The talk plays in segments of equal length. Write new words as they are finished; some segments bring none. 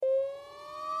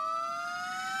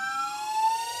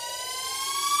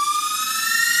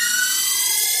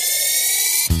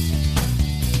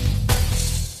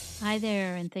Hi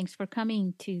there, and thanks for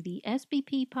coming to the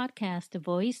SBP podcast, the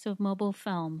voice of mobile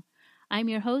film. I'm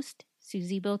your host,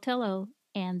 Susie Botello,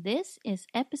 and this is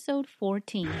episode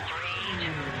 14.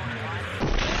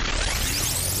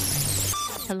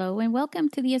 Hello, and welcome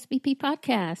to the SBP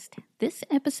podcast. This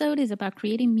episode is about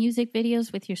creating music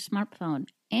videos with your smartphone,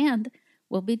 and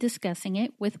we'll be discussing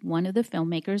it with one of the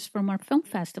filmmakers from our film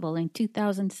festival in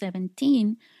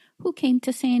 2017 who came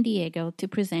to San Diego to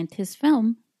present his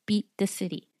film, Beat the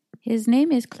City. His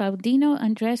name is Claudino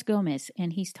Andres Gomez,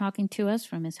 and he's talking to us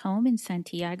from his home in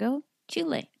Santiago,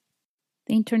 Chile.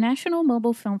 The International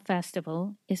Mobile Film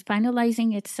Festival is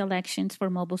finalizing its selections for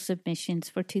mobile submissions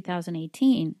for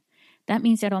 2018. That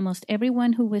means that almost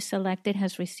everyone who was selected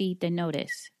has received a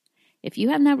notice. If you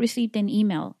have not received an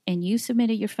email and you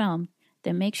submitted your film,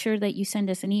 then make sure that you send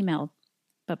us an email.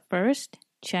 But first,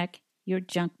 check your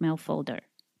junk mail folder.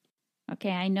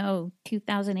 Okay, I know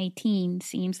 2018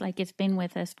 seems like it's been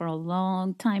with us for a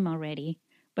long time already,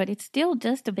 but it's still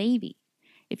just a baby.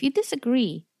 If you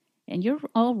disagree and you're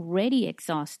already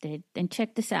exhausted, then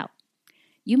check this out.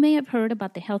 You may have heard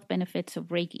about the health benefits of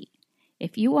Reiki.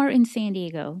 If you are in San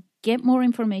Diego, get more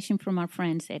information from our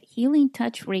friends at Healing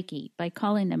Touch Reiki by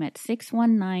calling them at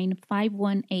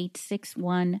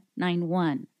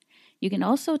 619-518-6191. You can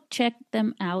also check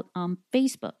them out on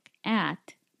Facebook at,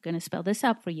 I'm going to spell this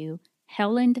out for you,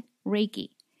 Helland Reiki,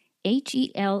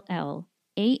 HELLAND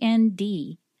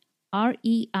REIKI.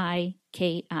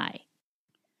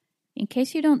 In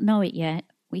case you don't know it yet,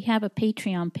 we have a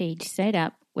Patreon page set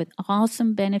up with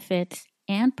awesome benefits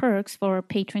and perks for our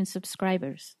patron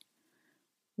subscribers.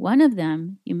 One of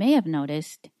them, you may have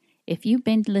noticed, if you've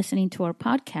been listening to our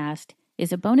podcast,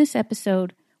 is a bonus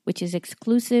episode which is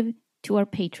exclusive to our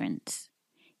patrons.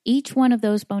 Each one of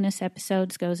those bonus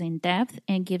episodes goes in depth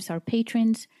and gives our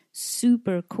patrons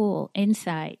super cool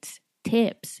insights,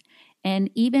 tips, and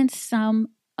even some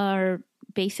are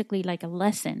basically like a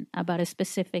lesson about a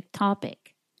specific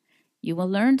topic. You will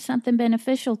learn something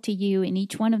beneficial to you in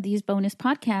each one of these bonus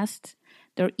podcasts.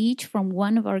 They're each from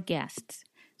one of our guests,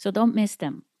 so don't miss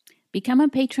them. Become a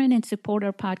patron and support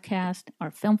our podcast, our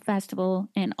film festival,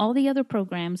 and all the other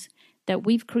programs that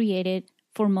we've created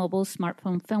for mobile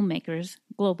smartphone filmmakers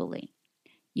globally.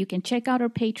 You can check out our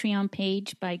Patreon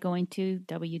page by going to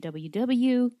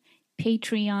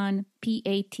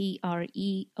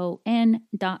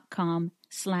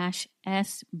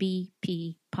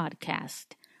www.patreon.com/SBP podcast.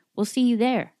 We'll see you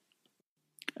there.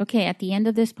 Okay, at the end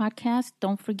of this podcast,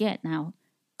 don't forget now,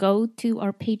 go to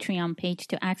our Patreon page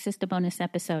to access the bonus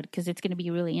episode because it's going to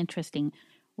be really interesting.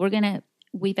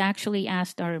 We've actually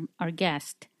asked our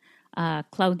guest,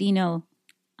 Claudino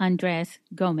Andres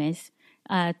Gomez,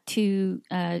 to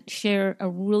share a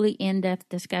really in-depth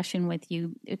discussion with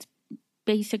you. It's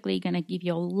basically going to give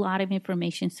you a lot of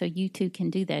information so you too can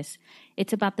do this.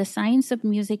 It's about the science of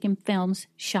music and films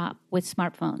shot with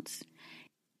smartphones.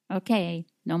 Okay,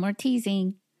 no more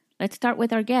teasing. Let's start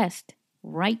with our guest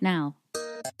right now.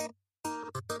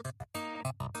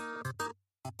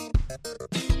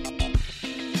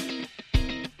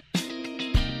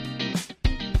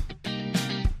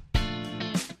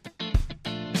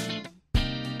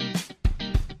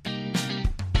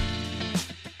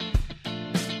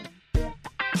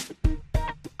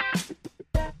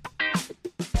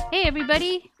 Hey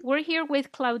everybody, we're here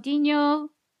with Claudino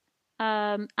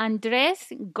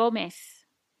Andres Gomez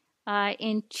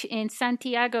in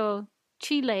Santiago,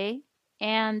 Chile,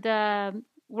 and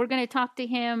we're going to talk to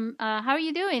him. How are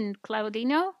you doing,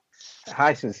 Claudino?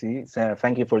 Hi, Susie. So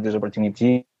thank you for this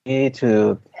opportunity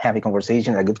to have a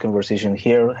good conversation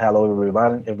here. Hello,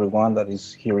 everyone that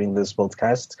is hearing this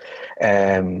podcast.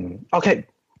 Okay,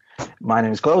 my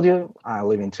name is Claudio. I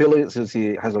live in Chile.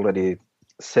 Susie has already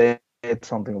said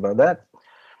something about that.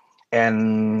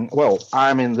 And, well,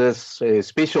 I'm in this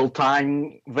special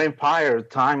time, vampire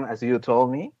time, as you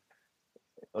told me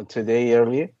today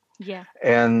earlier. Yeah.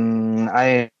 And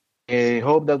I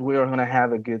hope that we are going to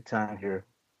have a good time here.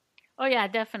 Oh yeah,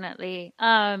 definitely.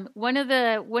 One of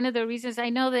the reasons I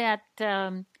know that,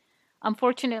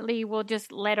 unfortunately, we'll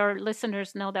just let our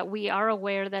listeners know that we are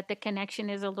aware that the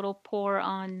connection is a little poor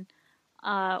on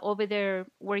over there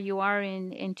where you are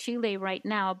in Chile right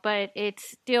now, but it's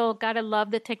still gotta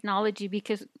love the technology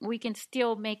because we can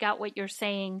still make out what you're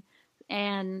saying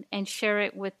and share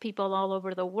it with people all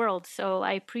over the world. So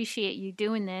I appreciate you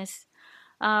doing this.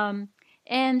 And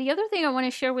the other thing I want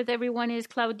to share with everyone is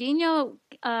Claudino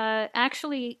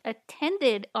actually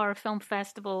attended our film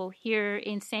festival here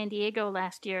in San Diego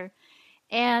last year.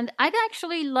 And I'd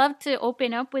actually love to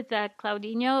open up with that,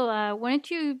 Claudino. Why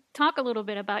don't you talk a little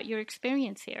bit about your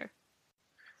experience here?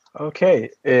 Okay,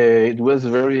 it was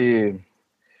very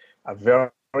a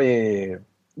very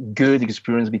good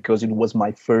experience because it was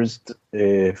my first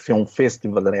film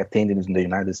festival that I attended in the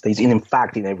United States, and in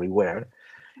fact, in everywhere,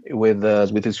 with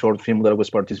a short film that I was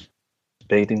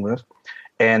participating with.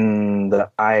 And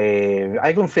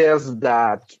I confess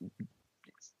that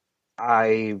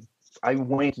I I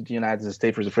went to the United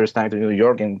States for the first time to New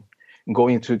York, and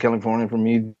going to California for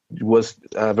me was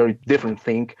a very different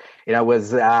thing. And I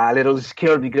was a little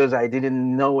scared because I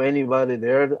didn't know anybody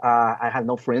there. I had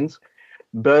no friends.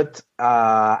 But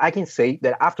I can say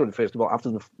that after the festival,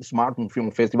 after the Smartphone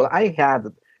Film Festival, I had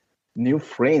new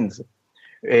friends.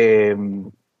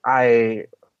 Um, I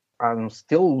am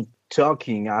still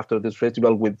talking after this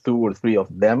festival with two or three of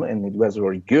them, and it was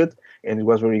very good. And it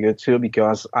was very good too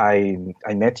because I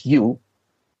met you,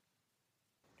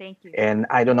 Thank you. and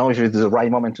I don't know if it's the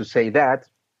right moment to say that.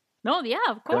 No, yeah,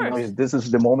 of I don't know course. if this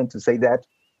is the moment to say that,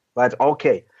 but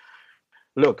okay.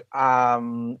 Look,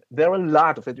 there are a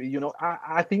lot of it.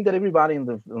 I think that everybody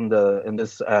in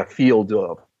this field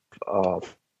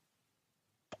of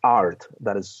art,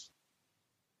 that is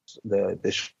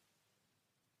the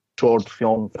short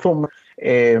film,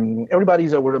 everybody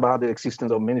is aware about the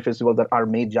existence of many festivals that are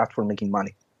made just for making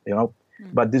money.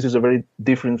 But this is a very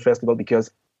different festival because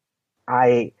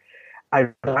I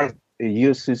realize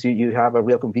you, Susie, you have a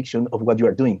real conviction of what you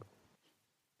are doing.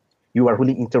 You are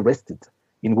really interested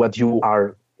in what you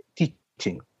are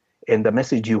teaching and the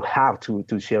message you have to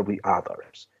share with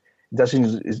others. This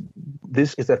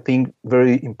is a thing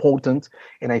very important,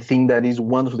 and I think that is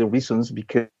one of the reasons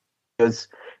because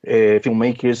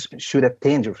filmmakers should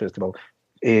attend your festival,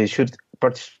 should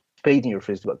participate in your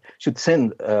festival, should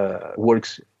send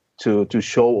works to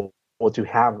show or to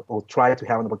have or try to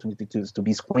have an opportunity to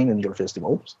be screened in your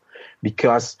festivals,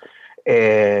 because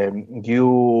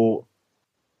you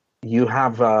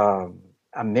have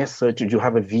a message, you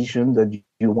have a vision that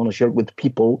you want to share with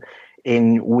people,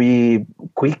 and we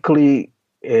quickly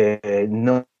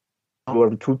know you are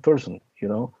the true person.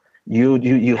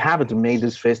 You haven't made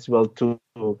this festival to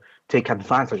take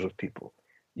advantage of people.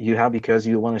 You have because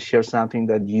you want to share something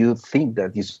that you think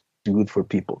that is good for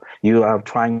people. You are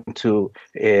trying to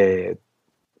give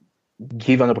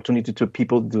an opportunity to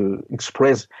people to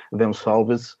express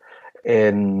themselves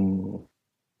and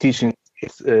teaching.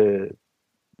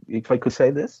 If I could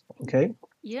say this, okay,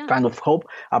 Yeah. kind of hope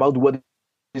about what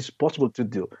is possible to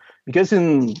do. Because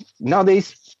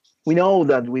nowadays we know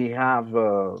that we have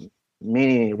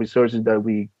many resources that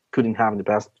we couldn't have in the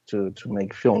past to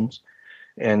make films,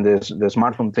 and the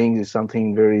smartphone thing is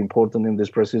something very important in this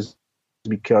process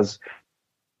because,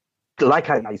 like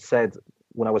I said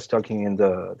when I was talking in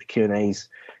the Q&As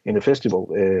in the festival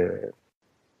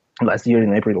last year,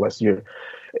 in April last year,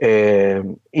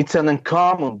 it's an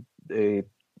uncommon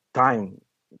time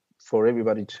for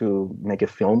everybody to make a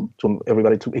film, to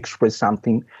everybody to express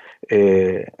something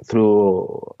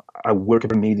through a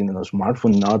work meeting on a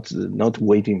smartphone, not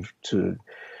waiting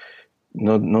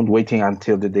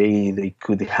until the day they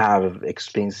could have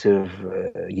expensive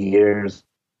years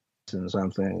and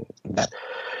something like that.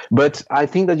 But I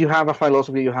think that you have a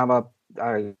philosophy, you have a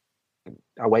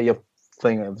way of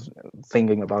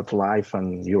thinking about life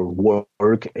and your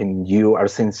work, and you are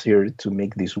sincere to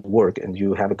make this work, and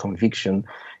you have a conviction,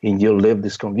 and you live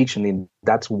this conviction, and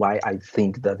that's why I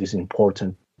think that is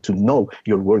important to know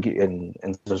your work in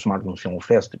the Smartphone Film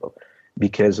Festival,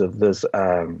 because of this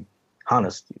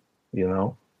honesty.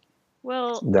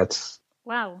 Well, that's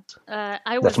wow.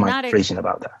 I was my not impression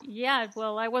about that. Yeah,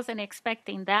 well, I wasn't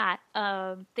expecting that.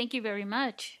 Thank you very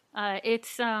much.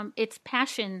 It's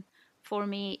passion for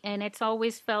me, and it's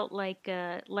always felt like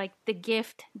the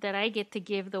gift that I get to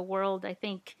give the world. I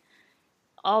think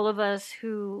all of us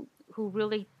who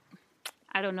really,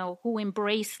 I don't know, who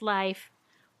embrace life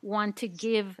want to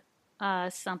give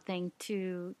something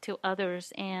to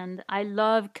others, and I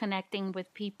love connecting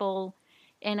with people,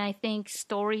 and I think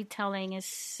storytelling is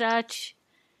so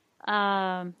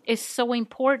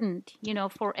important,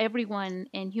 for everyone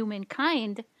and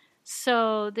humankind.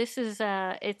 So this is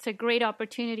it's a great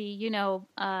opportunity. You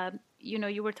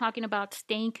were talking about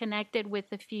staying connected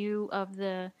with a few of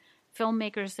the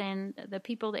filmmakers and the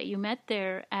people that you met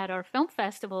there at our film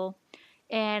festival,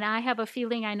 and I have a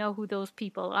feeling I know who those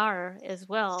people are as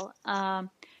well.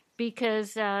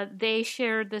 Because they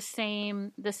shared the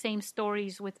same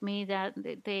stories with me, that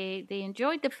they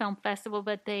enjoyed the film festival,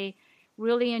 but they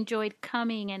really enjoyed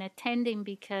coming and attending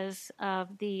because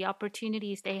of the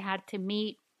opportunities they had to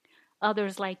meet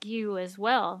others like you as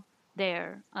well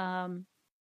there. Yeah.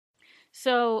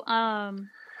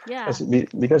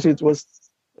 Because it was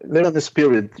there's the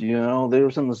spirit,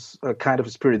 there's some kind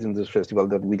of spirit in this festival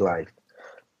that we like.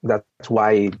 That's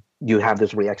why you have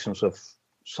these reactions of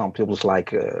some people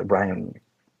like Brian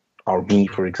or me,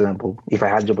 for example. If I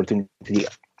had the opportunity,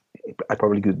 I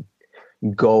probably could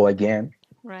go again.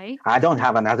 Right. I don't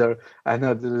have another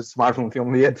smartphone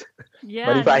film yet, but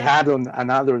Yeah, if I no. had on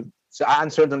another, so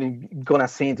I'm certainly gonna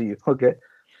send to you. Okay.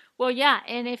 Well, yeah,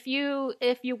 and if you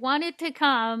wanted to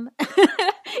come,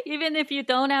 even if you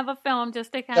don't have a film,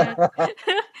 just to kind of,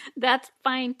 that's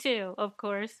fine too, of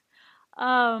course.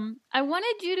 I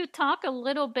wanted you to talk a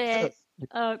little bit,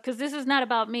 because this is not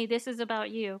about me, this is about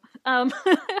you.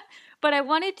 But I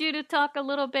wanted you to talk a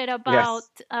little bit Yes.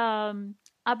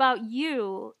 about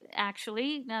you,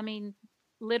 actually. I mean,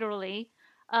 literally,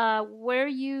 where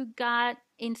you got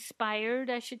inspired,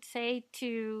 I should say,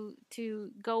 to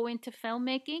go into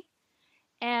filmmaking,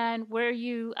 and where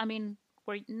you, I mean,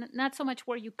 where not so much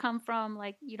where you come from,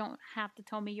 like you don't have to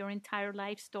tell me your entire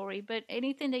life story, but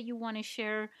anything that you want to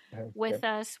share Okay. with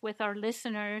us, with our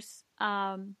listeners,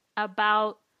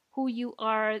 about who you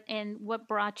are and what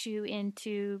brought you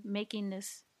into making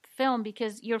this film,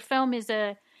 because your film is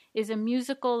a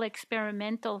musical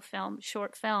experimental film,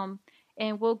 short film,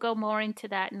 and we'll go more into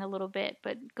that in a little bit.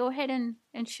 But go ahead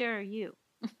and share you.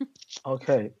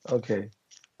 Okay. Okay.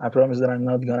 I promise that I'm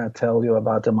not gonna tell you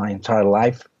about my entire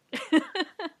life,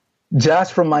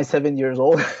 just from my 7 years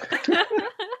old.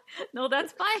 No,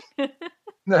 that's fine.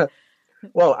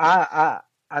 Well,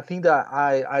 I think that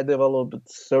I developed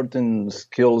certain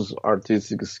skills,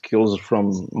 artistic skills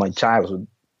from my childhood,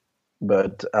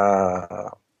 but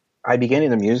I began in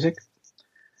the music.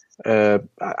 When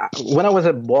I was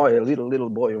a boy, a little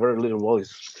boy, a very little boy,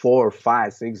 4,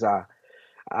 5, 6,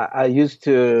 I used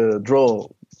to draw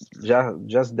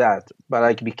just that, but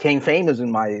I became famous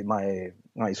in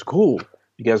my school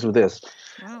because of this.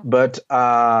 Wow. But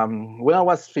when I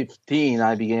was 15,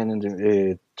 I began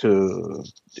to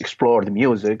explore the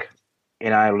music,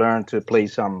 and I learned to play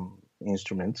some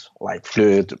instruments like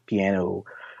flute, piano,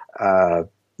 uh,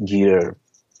 guitar,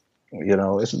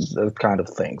 it's that kind of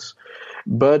things.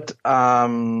 But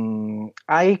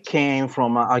I come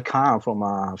from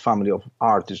a family of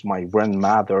artists. My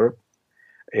grandmother,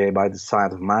 by the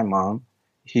side of my mom,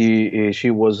 she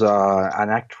was an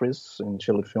actress in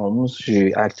Chile films.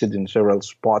 She acted in several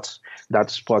spots.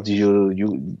 That spots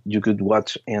you could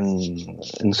watch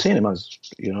in cinemas,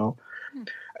 Hmm.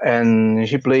 And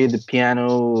she played the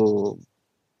piano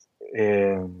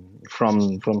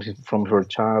from her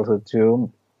childhood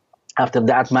too. After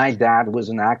that, my dad was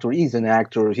an actor. He's an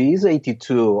actor. He's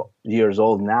 82 years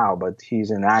old now, but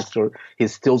he's an actor. He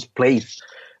still plays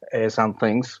some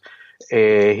things.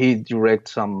 He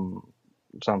directs some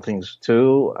things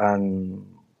too. And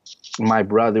my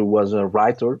brother was a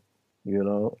writer, you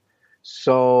know.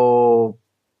 So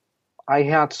I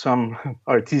had some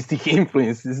artistic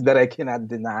influences that I cannot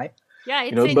deny, Yeah,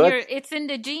 it's in But it's in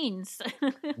the genes.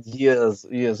 yes,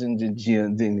 in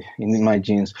the in my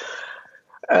genes.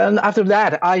 And after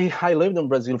that, I lived in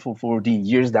Brazil for 14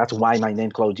 years. That's why my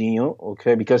name Claudinho,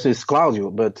 okay, because it's Claudio,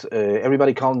 but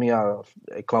everybody called me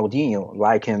Claudinho,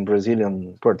 like in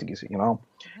Brazilian Portuguese.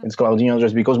 It's Claudinho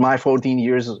just because my 14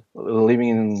 years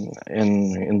living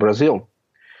in Brazil.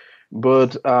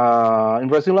 But in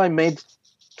Brazil, I made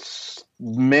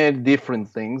different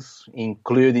things,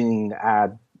 including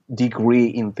a degree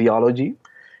in theology,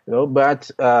 But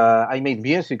I made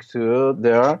music too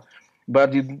there.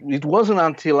 But it wasn't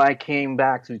until I came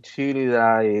back to Chile that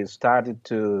I started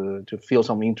to feel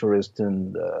some interest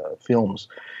in films,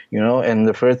 And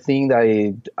the first thing that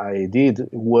I did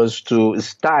was to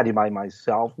study by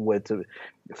myself with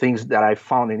things that I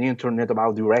found on the internet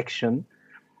about direction.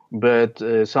 But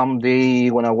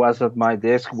someday when I was at my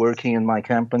desk working in my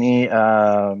company,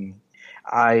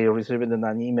 I received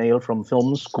an email from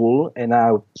film school, and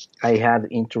I had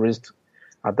interest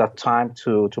at that time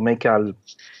to make a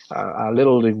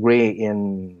little degree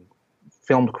in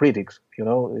film critics.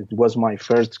 It was my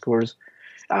first course.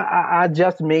 I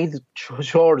just made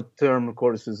short-term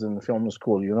courses in film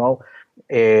school.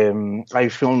 I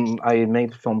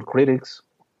made film critics,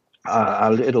 a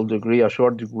little degree, a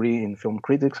short degree in film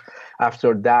critics.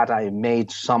 After that, I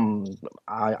made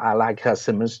I like a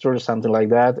semester, something like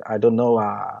that. I don't know,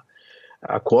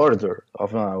 a quarter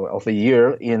of a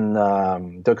year in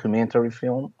documentary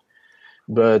film.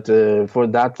 But for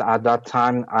that, at that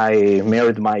time, I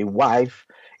married my wife,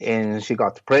 and she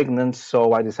got pregnant.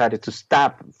 So I decided to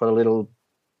stop for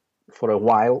a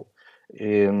while.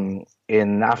 And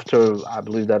after, I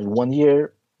believe that 1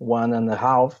 year,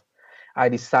 1.5, I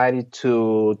decided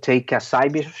to take a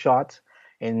cyber shot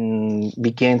and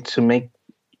began to make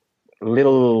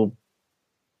little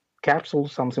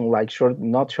capsules, something like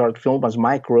not short film, but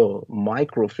micro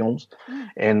films.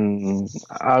 And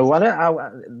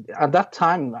at that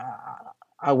time,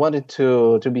 I wanted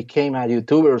to become a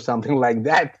YouTuber or something like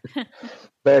that.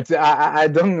 But I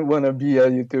don't want to be a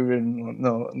YouTuber,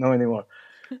 no anymore.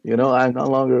 I no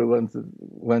longer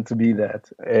want to be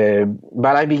that.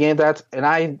 But I began that, and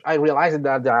I realized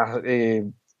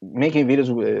that making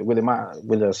videos with a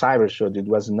Cybershot, it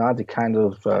was not the kind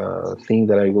of thing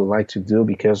that I would like to do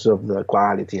because of the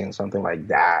quality and something like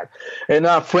that. And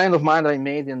a friend of mine that I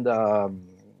made in the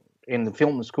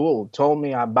film school told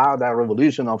me about that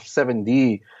revolution of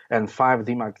 7D and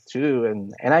 5D Mark II,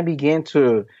 and I began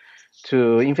to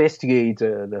investigate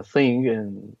the thing,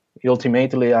 and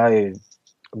ultimately I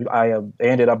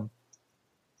ended up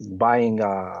buying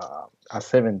a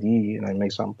 7D, and I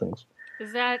made some things.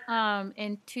 Is that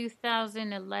in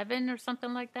 2011 or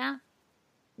something like that?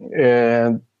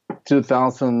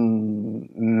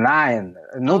 2009.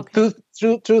 No, okay.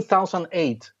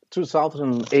 2008.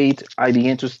 2008, I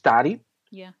began to study.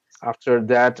 Yeah. After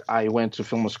that, I went to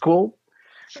film school.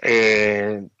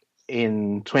 And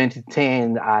in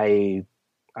 2010, I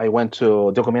went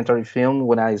to documentary film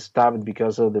when I stopped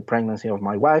because of the pregnancy of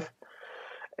my wife.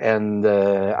 And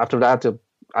after that,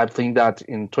 I think that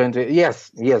in 20, yes,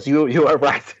 you are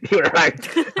right. You are right.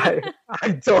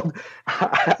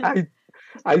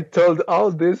 I told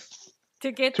all this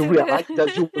to get to realize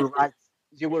that you were right.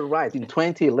 You were right. In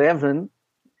 2011,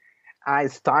 I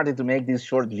started to make these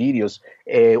short videos.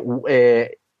 It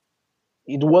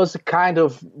was a kind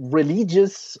of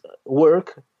religious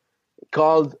work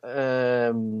called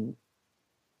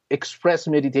express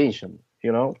meditation.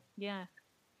 Yeah.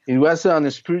 It was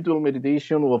a spiritual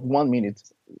meditation of 1 minute.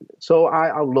 So I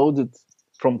uploaded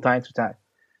from time to time.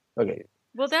 Okay.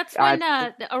 Well, that's when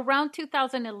around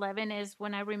 2011 is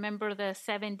when I remember the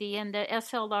 7D and the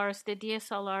SLRs, the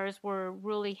DSLRs were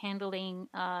really handling,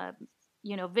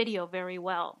 video very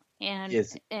well. And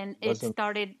yes, and it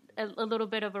started a little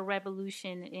bit of a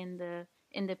revolution in the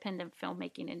independent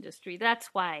filmmaking industry. That's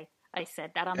why I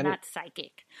said that. I'm not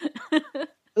psychic.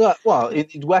 Well,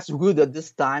 it was good at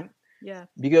this time. Yeah.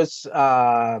 Because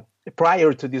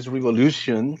prior to this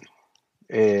revolution,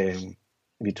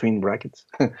 between brackets,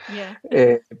 yeah.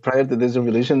 Prior to this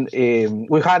revolution,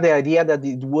 we had the idea that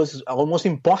it was almost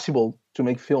impossible to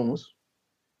make films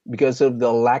because of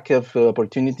the lack of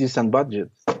opportunities and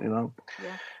budget, Yeah.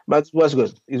 But it was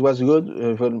good. It was good.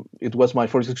 It was my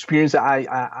first experience.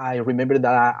 I remember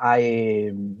that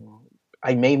I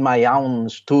made my own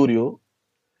studio,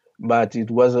 but it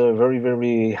was a very,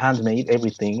 very handmade,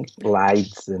 everything,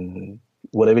 lights and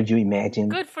whatever you imagine.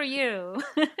 Good for you.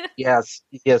 yes,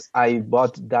 I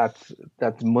bought that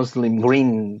Muslim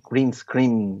green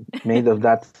screen made of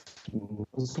that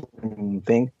Muslim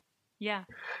thing. Yeah.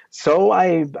 So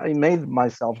I made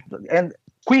myself, and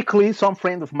quickly some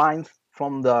friend of mine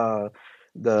from the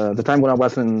time when I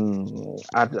was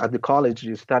at the college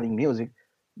studying music,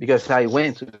 because I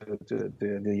went to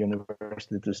the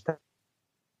university to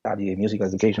study music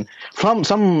education from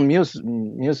some music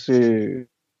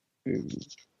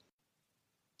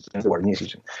were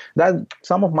musicians. That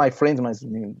some of my friends, my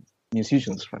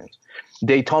musicians friends,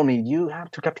 they told me, you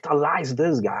have to capitalize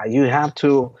this guy. You have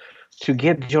to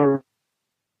get your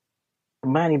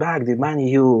money back, the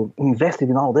money you invested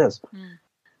in all this.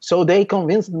 So they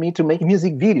convinced me to make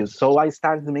music videos. So I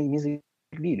started to make music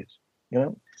videos.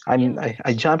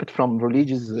 I jumped from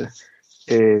religious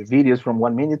videos from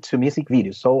 1 minute to music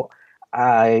videos. So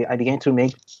I began to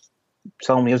make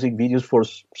some music videos for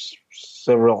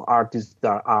several artists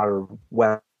that are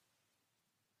well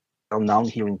known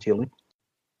here in Chile.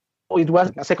 So it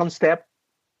was a second step,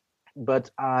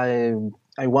 but I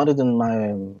wanted in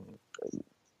my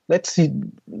let's say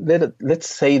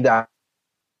that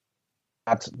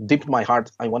deep in my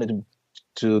heart I wanted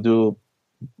to do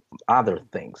other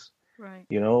things. Right.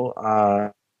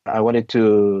 I wanted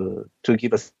to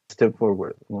give a step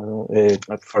forward,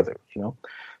 further.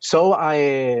 So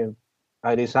I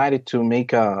decided to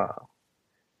make I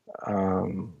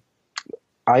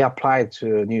applied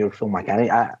to New York Film Academy.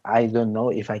 I don't know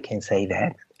if I can say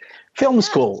that. Film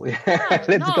school. Let's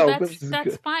go.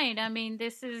 That's fine. I mean,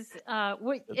 this is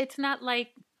it's not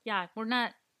like we're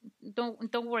not.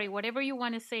 Don't worry. Whatever you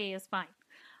want to say is fine.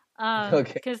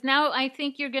 Okay. Because now I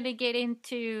think you're going to get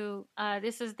into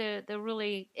this is the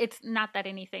really. It's not that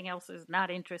anything else is not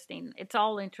interesting. It's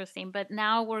all interesting. But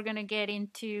now we're going to get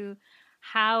into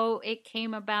how it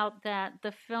came about that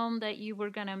the film that you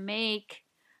were going to make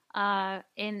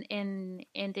in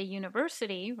the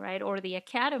university, right, or the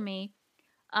academy,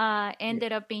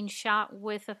 ended up being shot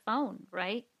with a phone,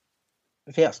 right?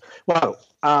 Yes. Well,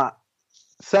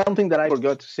 something that I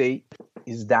forgot to say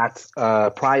is that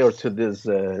prior to this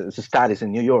studies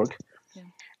in New York, Yeah.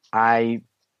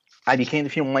 I became the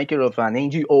filmmaker of an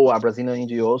NGO, a Brazilian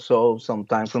NGO. So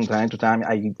sometimes, from time to time,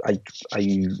 I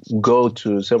go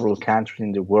to several countries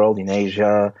in the world, in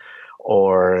Asia,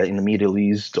 or in the Middle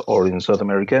East, or in South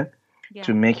America, Yeah.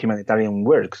 to make humanitarian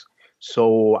works.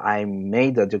 So I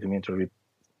made a documentary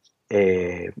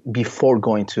before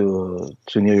going to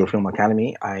New York Film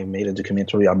Academy. I made a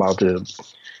documentary about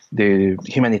the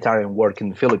humanitarian work in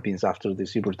the Philippines after the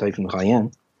Super Typhoon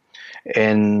Haiyan,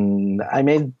 and I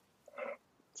made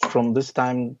from this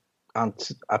time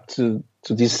up to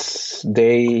this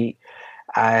day,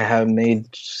 I have made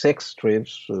 6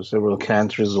 trips to several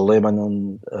countries: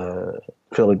 Lebanon,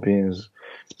 Philippines,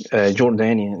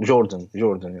 Jordan in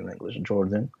English,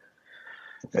 Jordan,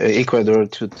 Ecuador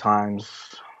 2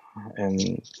 times,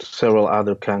 and several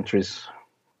other countries.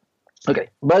 Okay,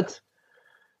 but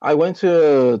I went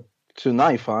to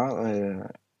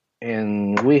NIFA,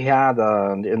 and we had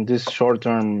in this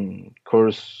short-term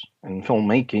course in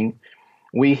filmmaking,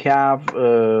 we have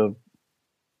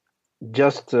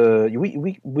just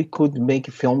we could make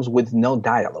films with no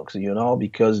dialogues,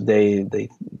 because they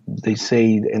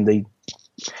say, and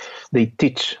they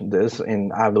teach this,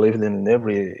 and I believe that in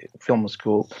every film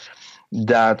school,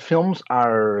 that films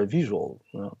are visual.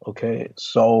 Okay,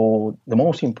 so the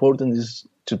most important is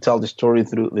to tell the story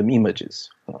through the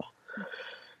images.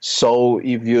 So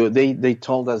if they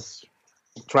told us,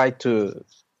 try to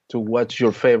watch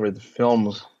your favorite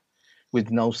films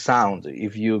with no sound.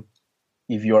 If you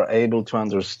are able to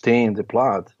understand the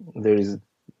plot,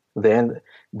 then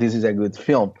this is a good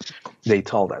film, they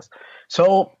told us.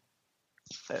 So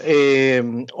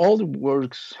all the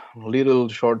works, little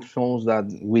short films that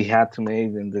we had to make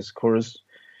in this course,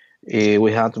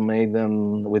 we had to make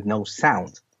them with no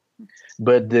sound.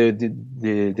 But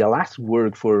the last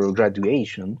work for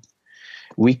graduation,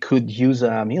 we could use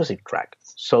a music track.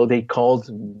 So they called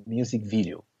music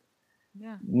video.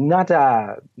 Yeah. Not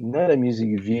a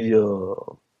music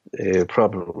video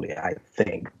properly, I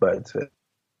think, but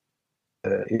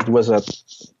it was a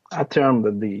term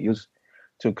that they used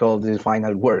to call the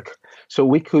final work. So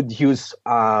we could use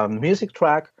a music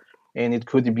track, and it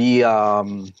could be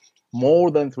more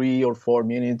than 3 or 4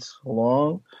 minutes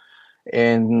long,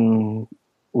 and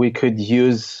we could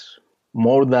use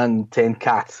more than 10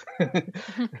 cuts.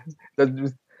 That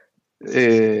was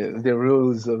the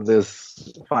rules of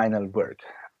this final work.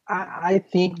 I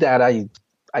think that I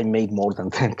made more than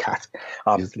 10 cuts,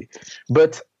 obviously,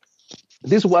 but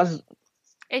this was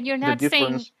And you're the not saying,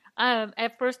 difference.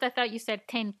 at first I thought you said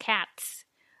 10 cats,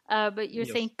 but you're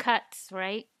Yes. saying cuts,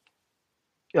 right?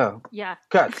 Yeah, Yeah.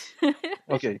 cuts.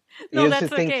 Okay, No, it's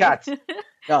that's 10 okay. cats.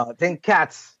 No, 10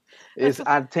 cats That's is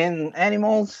 10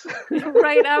 animals.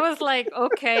 right. I was like,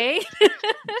 okay.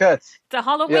 Cuts. It's a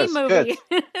Halloween Yes, movie.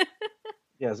 cuts.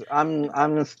 Yes,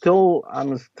 I'm still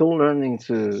learning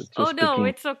to Oh speak no, English.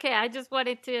 it's okay. I just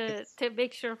wanted to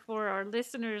make sure for our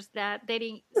listeners that they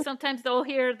didn't, sometimes they'll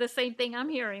hear the same thing I'm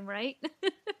hearing, right?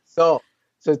 So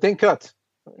 10 cuts.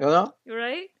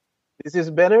 Right? This is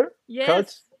better. Yes.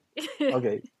 Cuts.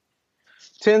 Okay.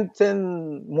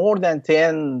 10 more than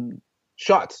 10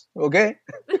 shots. Okay.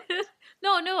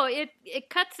 No, it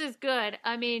cuts is good.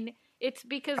 I mean, it's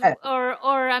because Eh,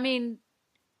 or I mean,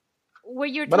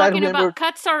 what you're But I talking remember. about,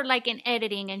 cuts are like in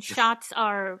editing and Yes. shots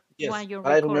are Yes. when you're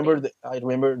But recording. I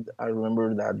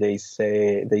remember that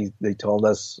they told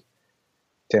us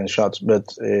 10 shots, but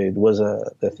it was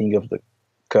the thing of the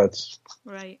cuts.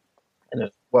 Right.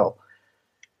 And well,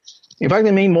 in fact,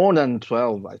 they made more than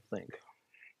 12, I think,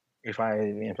 if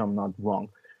I'm not wrong.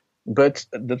 But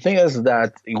the thing is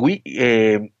that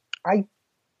I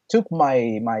took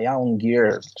my own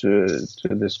gear to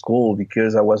the school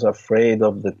because I was afraid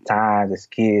of the time, the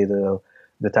skill,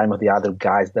 the time of the other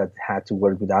guys that had to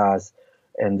work with us,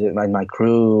 and my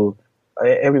crew.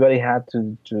 Everybody had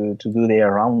to do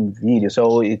their own video,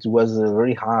 so it was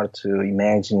very hard to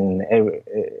imagine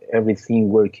everything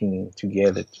working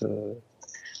together to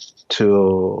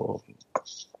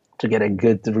to get a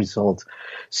good result.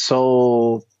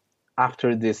 So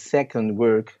after the second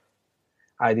work,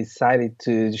 I decided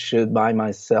to shoot by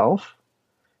myself,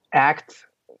 act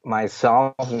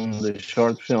myself in the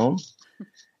short film,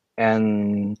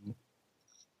 and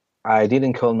I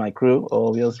didn't call my crew,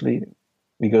 obviously,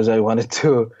 because I wanted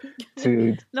to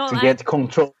No, to get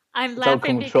control, I'm total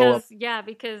laughing control of.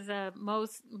 because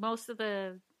most of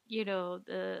the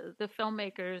the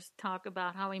filmmakers talk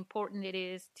about how important it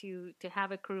is to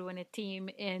have a crew and a team,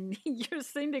 and you're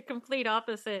saying the complete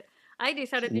opposite. I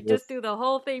decided to just Yes. do the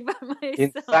whole thing by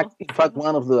In myself. fact,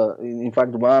 one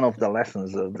of the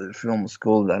lessons of the film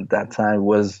school at that time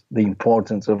was the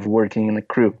importance of working in a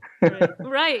crew. Right.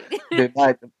 Right. They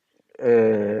might,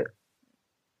 uh,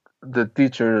 the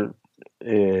teacher,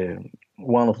 uh,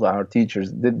 one of our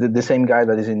teachers, the same guy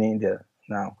that is in India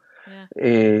now, Yeah.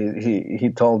 he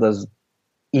told us,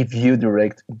 if you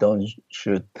direct, don't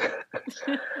shoot.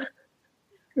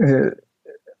 Uh,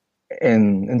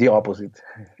 and the opposite,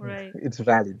 Right. it's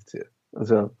valid too.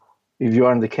 So if you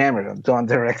are on the camera, don't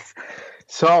direct.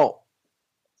 So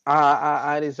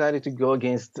I decided to go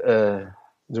against the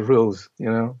rules,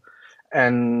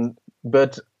 and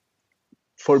but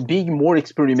for being more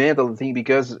experimental thing,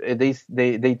 because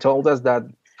they told us that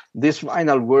this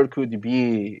final work could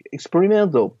be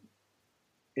experimental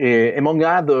among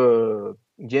other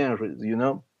genres.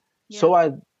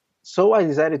 Yeah. So I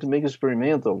decided to make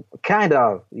experimental, kind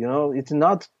of, it's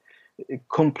not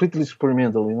completely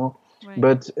experimental. Right.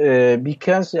 But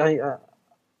because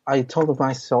I told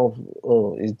myself,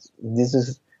 oh, this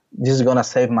is gonna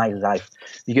save my life,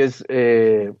 because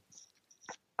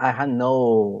I had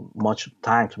no much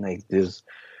time to make this.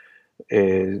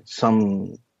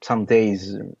 Some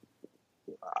days,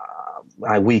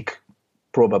 a week,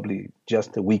 probably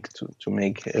just a week to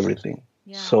make everything.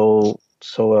 Yeah. So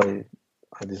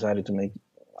I decided to make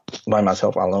by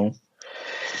myself alone,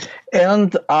 and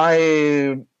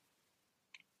I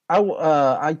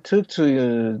took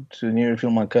to New York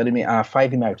Film Academy a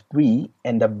 5D Mark III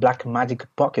and a Blackmagic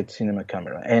Pocket cinema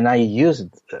camera, and I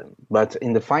used it. But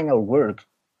in the final work,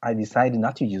 I decided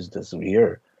not to use this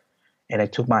here, and I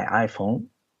took my iPhone,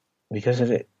 because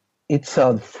it's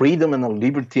a freedom and a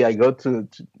liberty. I go to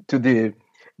the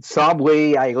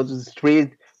subway, I go to the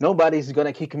street. Nobody's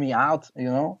gonna kick me out.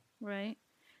 Right.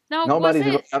 Now, Nobody's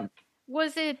gonna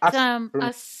was it ask for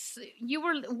me.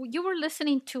 you were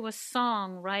listening to a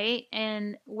song, right?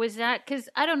 And was that because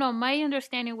I don't know, my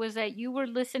understanding was that you were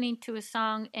listening to a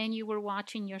song and you were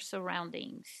watching your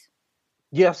surroundings.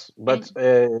 Yes,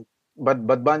 And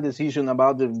but my decision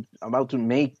about to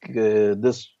make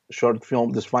this short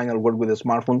film, this final work with a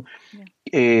smartphone,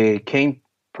 came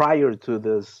prior to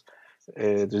this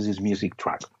music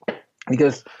track,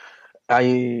 because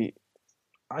I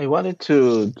I wanted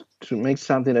to make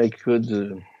something I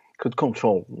could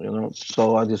control.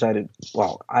 So I decided.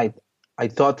 Well, I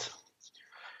thought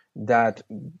that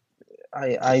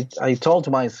I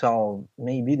told myself,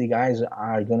 maybe the guys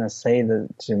are gonna say that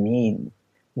to me,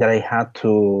 that I had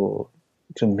to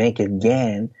make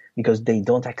again, because they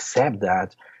don't accept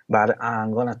that, but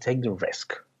I'm gonna take the risk.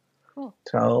 cool.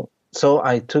 So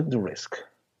I took the risk.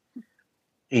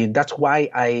 That's why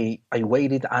I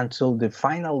waited until the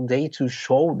final day to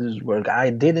show this work. I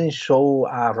didn't show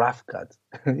a rough cut.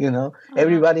 Uh-huh.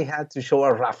 Everybody had to show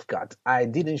a rough cut. I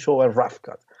didn't show a rough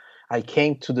cut. I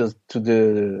came to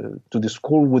the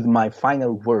school with my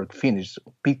final work finished,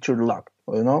 picture locked.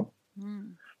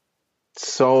 Mm.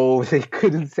 So they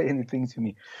couldn't say anything to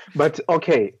me. But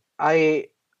okay, I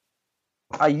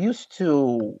used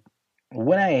to,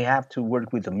 when I have to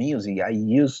work with the music, I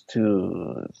used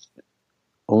to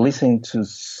listen to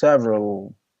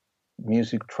several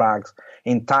music tracks,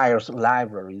 entire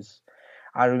libraries.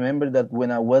 I remember that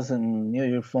when I was in New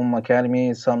York Film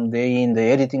Academy, someday in the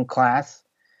editing class,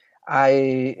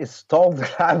 I installed the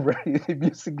library, the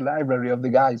music library of the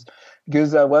guys,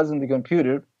 because I was in the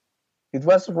computer. It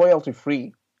was royalty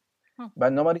free, Huh.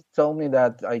 but nobody told me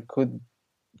that I could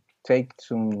take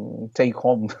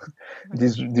home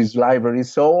this library.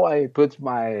 So I put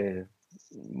my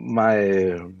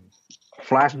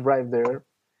flash drive there,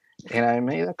 and I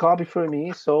made a copy for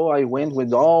me. So I went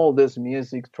with all these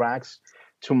music tracks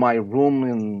to my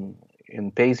room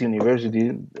in Pace University,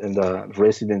 in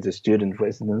the student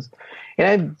residence, and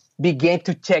I began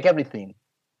to check everything.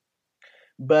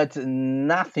 But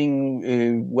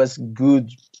nothing was good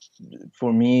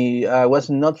for me. I was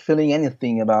not feeling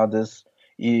anything about this.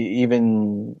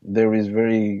 Even there is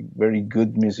very very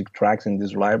good music tracks in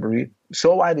this library.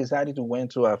 So I decided to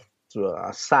went to a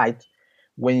site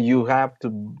when you have to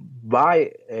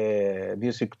buy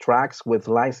music tracks with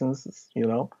licenses.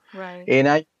 Right. And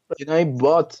I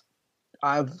bought.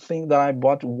 I think that I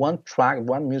bought one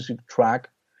music track,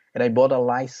 and I bought a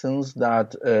license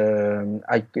that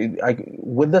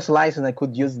with this license I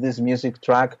could use this music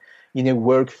track in a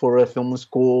work for a film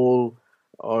school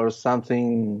or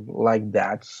something like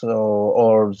that. So,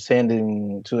 or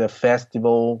sending to a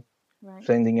festival, Right.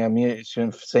 sending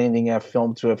a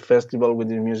film to a festival with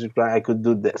the music track. I could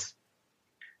do this.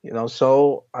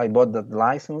 So I bought that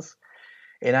license,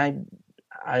 and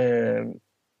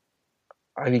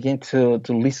I began to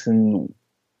listen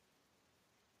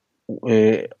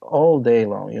all day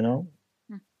long,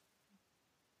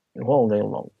 all day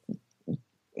long,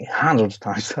 hundreds of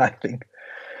times, I think.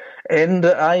 And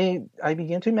I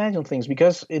began to imagine things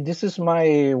because this is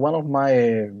one of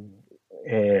my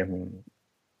um,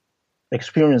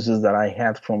 experiences that I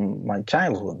had from my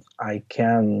childhood. I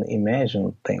can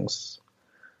imagine things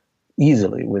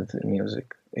easily with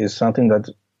music. It's something that,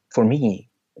 for me,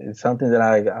 it's something that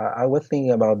I was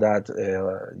thinking about that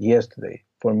yesterday.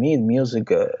 For me, music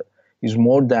is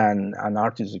more than an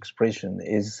artist's expression.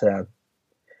 It's a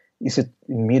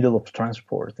middle of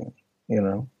transporting, you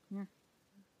know,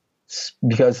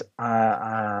 because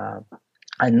I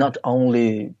not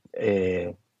only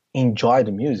enjoy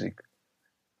the music,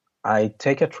 I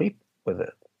take a trip with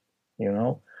it, you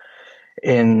know,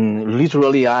 and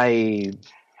literally I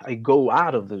go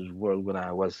out of this world when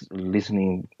I was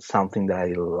listening something that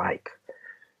I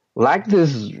like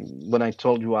this. When I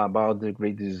told you about the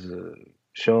greatest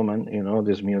showman,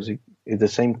 this music is the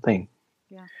same thing.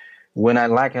 Yeah. When I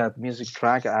like a music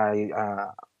track,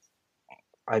 I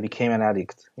became an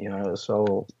addict,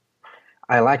 so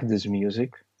I like this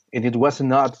music, and it was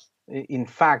not. In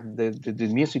fact, the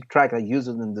music track I used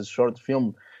in the short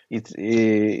film,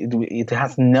 it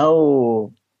has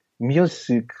no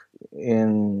music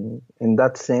in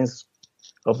that sense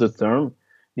of the term,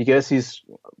 because it's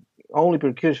only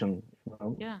percussion,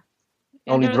 Yeah.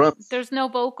 only drums. There's no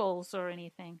vocals or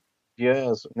anything.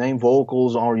 Yes, name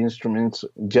vocals or instruments,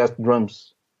 just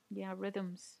drums. Yeah,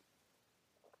 rhythms.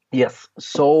 Yes.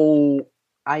 So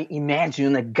I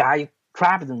imagine a guy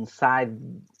trapped inside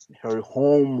her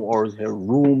home or her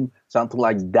room, something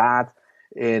like that.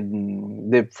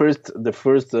 And the first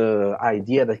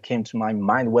idea that came to my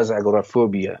mind was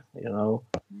agoraphobia.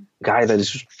 Guy that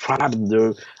is trapped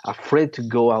there, afraid to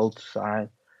go outside.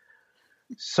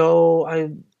 So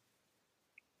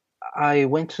I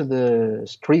went to the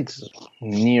streets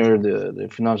near the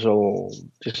financial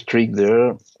district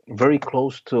there, very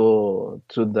close to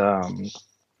the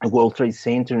World Trade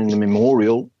Center in the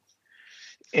memorial,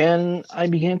 and I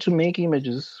began to make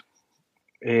images,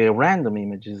 random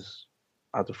images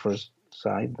at the first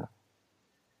sight.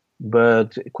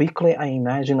 But quickly I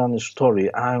imagined on the story.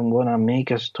 I'm gonna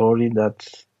make a story that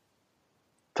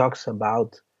talks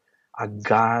about a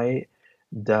guy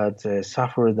that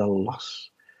suffered a loss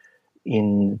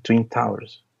in Twin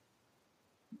Towers.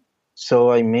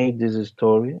 So I made this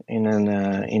story in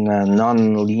a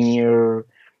non-linear,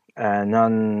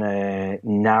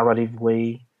 non-narrative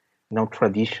way,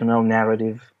 non-traditional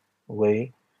narrative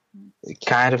way,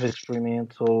 kind of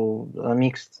experimental, a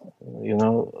mixed,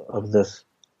 of this.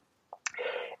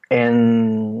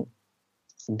 And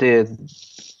the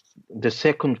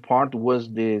second part was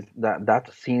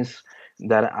that scenes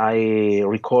that I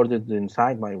recorded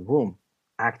inside my room,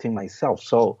 acting myself.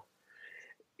 So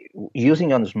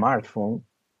using on a smartphone,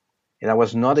 and I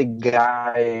was not a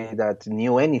guy that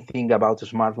knew anything about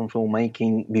smartphone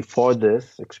filmmaking before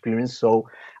this experience, so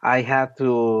I had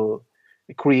to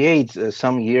create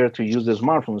some gear to use the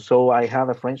smartphone. So I have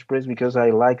a French press because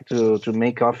I like to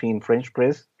make coffee in French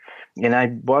press, and I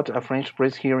bought a French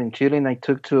press here in Chile, and I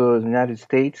took to the United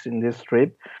States in this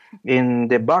trip. In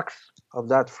the box of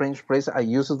that French press, I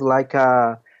used it like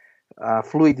a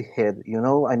fluid head.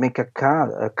 I make a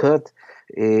cut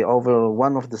over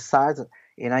one of the sides,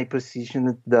 and I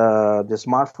positioned the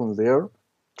smartphone there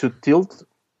to tilt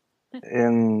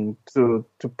and to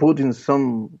put in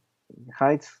some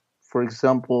heights, for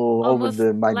example, Almost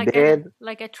over my like bed.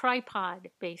 Like a tripod,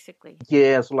 basically.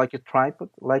 Yes, like a tripod,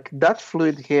 like that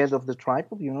fluid head of the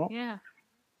tripod, Yeah.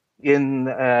 And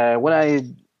when I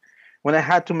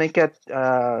had to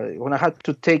when I had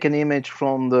to take an image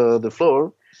from the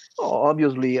floor,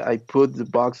 obviously I put the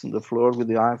box on the floor with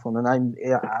the iPhone, and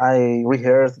I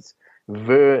rehearsed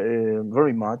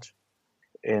very much,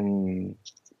 and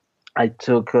I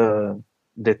took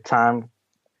the time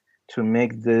to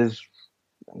make this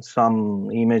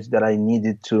some image that I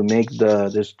needed to make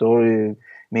the story.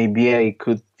 Maybe I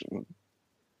could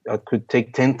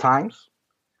take 10 times.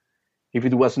 If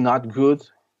it was not good,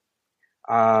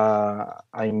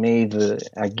 I made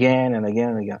again and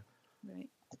again and again, right,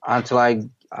 until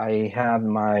I had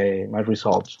my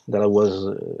results that I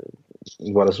was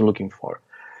what I was looking for.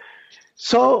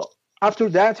 So after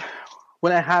that,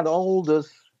 when I had all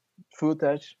this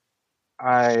footage,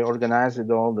 I organized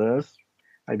all this.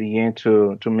 I began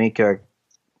to make a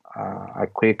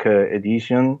quick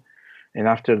edition, and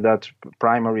after that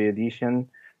primary edition,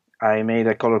 I made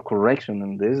a color correction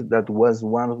in this. That was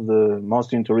one of the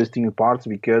most interesting parts,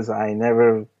 because I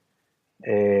never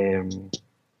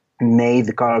made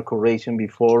the color correction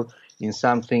before in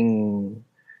something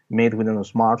made within a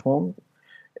smartphone.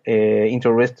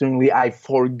 Interestingly, I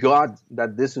forgot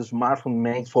that this smartphone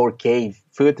made 4K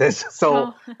footage,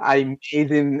 so I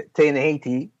made in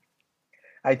 1080.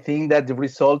 I think that the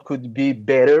result could be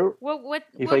better What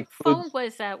if I could. phone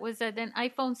was that? Was that an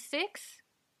iPhone 6?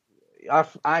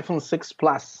 iPhone 6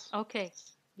 Plus. Okay.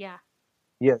 Yeah.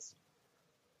 Yes,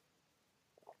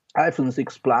 iPhone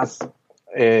 6 Plus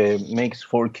makes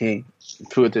 4K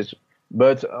footage,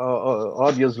 but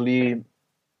obviously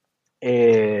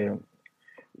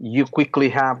you quickly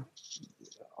have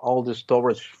all the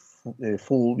storage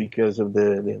full because of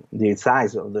the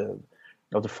size of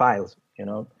the files, you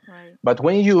know. Right. But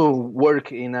when you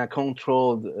work in a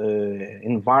controlled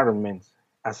environment,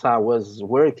 as I was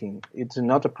working, it's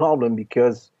not a problem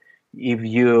because if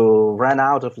you run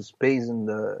out of space in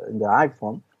the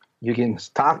iPhone, you can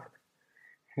stop.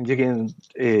 You can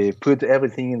put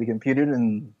everything in the computer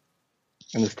and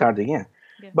start again.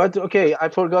 Yeah. But okay, I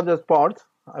forgot that part.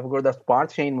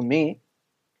 Shame on me.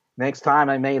 Next time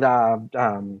I made a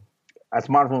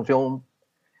smartphone film,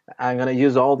 I'm gonna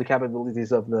use all the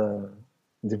capabilities of the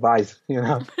device,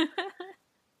 Yeah.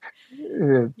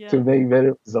 to make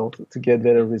better results, to get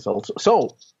better results.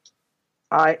 So,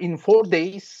 in 4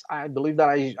 days, I believe that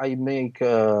I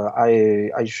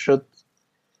shot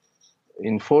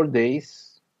in 4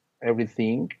 days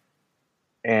everything,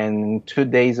 and 2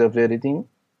 days of editing,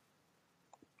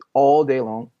 all day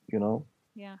long.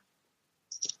 Yeah.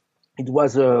 It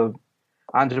was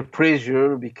under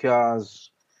pressure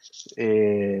because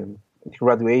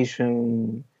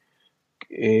graduation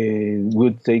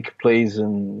would take place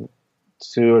in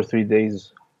 2 or 3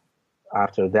 days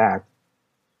after that.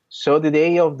 So the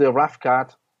day of the rough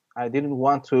cut, I didn't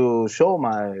want to show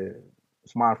my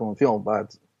smartphone film,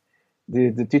 but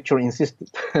the teacher insisted.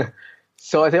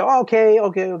 So I said, oh, okay,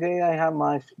 I have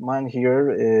mine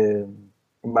here,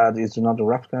 but it's not a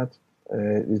rough cut.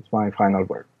 It's my final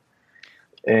work.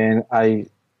 And I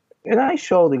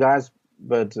showed the guys,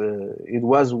 but it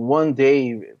was one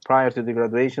day prior to the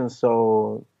graduation,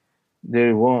 so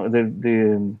there wouldn't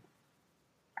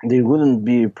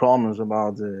be problems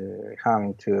about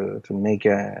having to make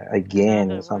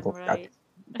again or something like that.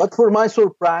 But for my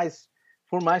surprise,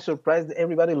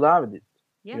 everybody loved it.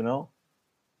 Yeah.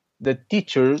 The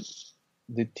teacher,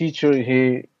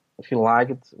 he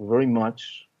liked it very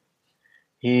much.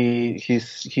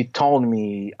 He told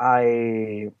me,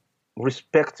 I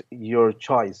respect your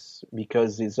choice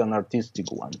because it's an artistic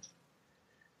one.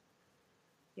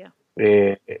 Yeah.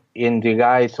 And the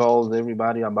guy told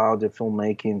everybody about the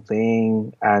filmmaking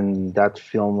thing and that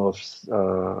film of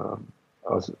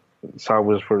Star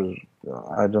Wars for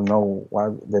I don't know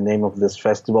what the name of this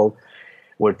festival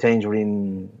where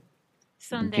Tangerine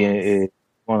Sundance.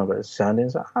 One of it,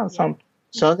 Sundance.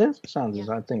 Sundance.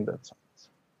 Yeah. I think that's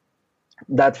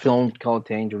that film called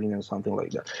Tangerine or something like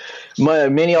that.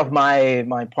 Many of my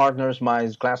partners, my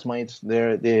classmates,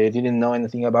 they didn't know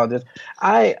anything about this.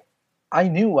 I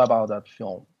knew about that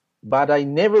film, but I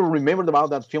never remembered about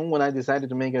that film when I decided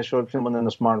to make a short film and then a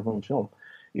smartphone film.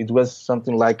 It was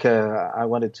something like I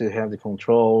wanted to have the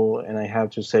control and I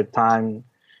have to save time,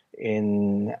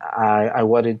 and I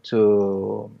wanted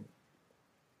to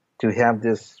have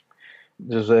this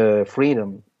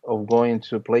freedom of going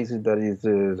to places that is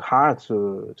hard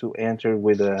to enter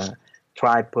with a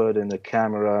tripod and a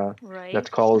camera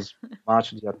that calls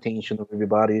much the attention of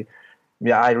everybody.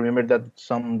 Yeah, I remember that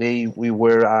someday we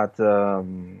were at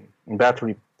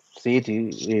Battery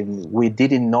City, and we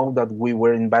didn't know that we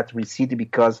were in Battery City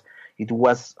because it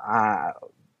was, I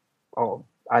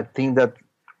think that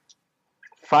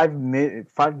 5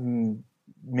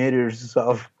 meters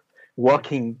of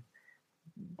walking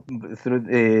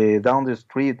through down the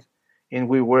street, and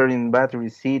we were in Battery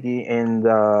City, and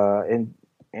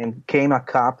came a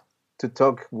cop to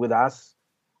talk with us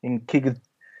and kicked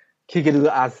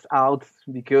us out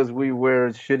because we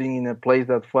were shooting in a place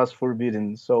that was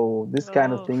forbidden. So this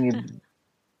kind of thing, it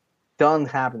doesn't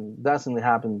happen.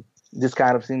 This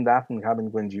kind of thing doesn't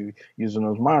happen when you use a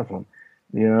smartphone.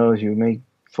 You make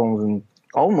phones in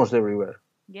almost everywhere.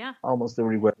 Yeah. Almost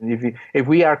everywhere. And if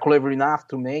we are clever enough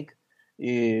to make,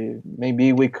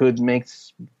 maybe we could make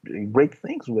great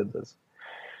things with this.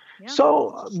 Yeah.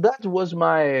 So that was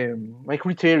my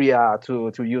criteria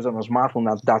to use on a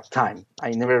smartphone at that time.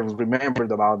 I never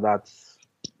remembered about that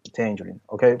Tangerine.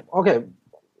 Okay.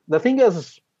 The thing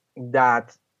is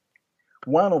that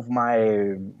one of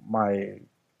my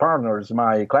partners,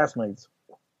 my classmates,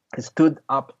 stood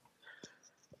up,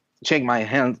 shook my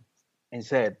hand, and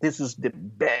said, "This is the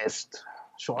best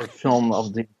short film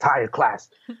of the entire class."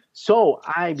 So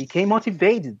I became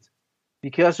motivated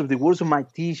because of the words of my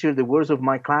teacher, the words of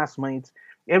my classmates,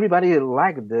 everybody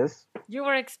liked this. You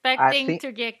were I expecting think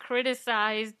to get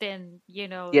criticized and,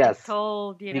 like yes,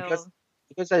 told,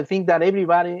 because I think that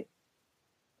everybody,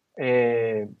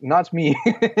 not me,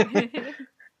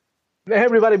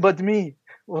 everybody but me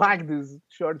like this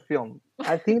short film.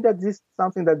 I think that this is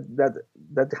something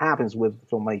that happens with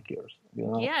filmmakers, you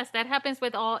know. Yes, that happens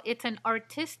with all. It's an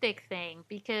artistic thing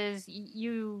because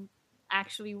you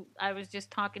actually, I was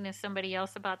just talking to somebody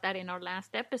else about that in our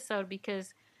last episode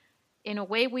because in a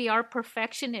way we are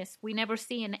perfectionists. We never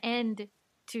see an end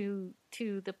to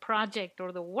the project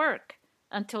or the work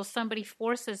until somebody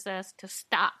forces us to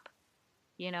stop,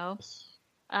 you know.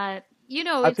 Uh,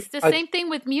 I it's think the same thing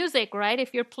with music, right?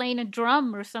 If you're playing a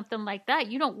drum or something like that,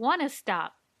 you don't want to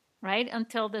stop, right?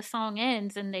 Until the song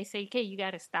ends and they say, okay, you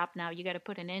got to stop now. You got to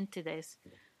put an end to this.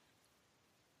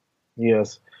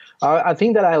 yes, I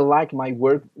think that I like my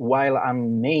work while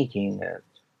I'm making it,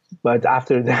 but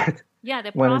after that, Yeah,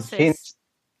 the when it's process.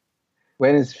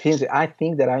 finished, I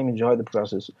think that I enjoy the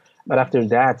process. But after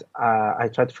that, I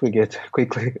try to forget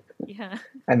quickly Yeah.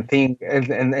 and think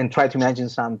and try to imagine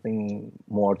something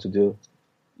more to do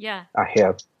Yeah.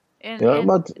 ahead. And Yeah,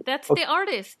 but that's okay. the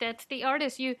artist. That's the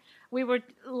artist. We were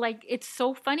like, it's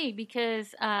so funny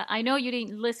because I know you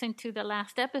didn't listen to the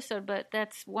last episode, but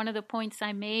that's one of the points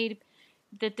I made.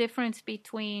 The difference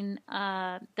between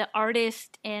the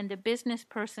artist and the business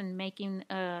person making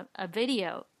a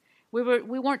video.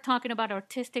 We weren't talking about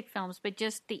artistic films, but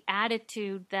just the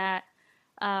attitude that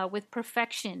with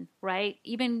perfection, right?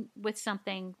 Even with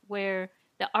something where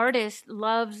the artist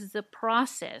loves the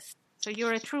process. So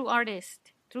you're a true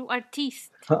artist, true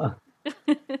artiste.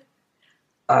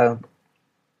 I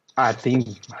I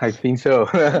think so.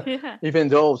 Yeah. Even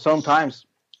though sometimes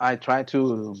I try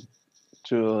to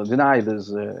deny this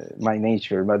my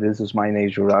nature, but this is my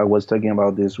nature. I was talking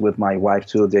about this with my wife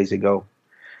 2 days ago.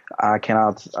 I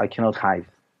cannot hide.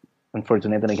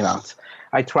 Unfortunately, I cannot.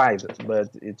 I tried, but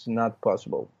it's not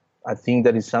possible. I think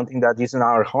that is something that is in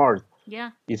our heart.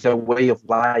 Yeah. It's a way of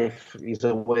life. It's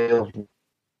a way of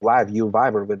life. You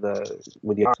vibrate with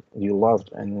the art you love,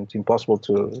 and it's impossible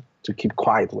to keep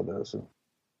quiet with this.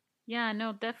 Yeah,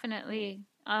 no, definitely.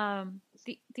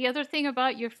 The other thing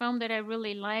about your film that I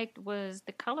really liked was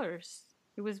the colors.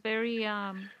 It was very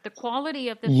the quality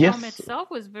of the film Yes. itself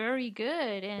was very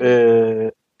good and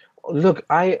Uh, Look,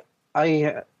 I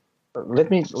let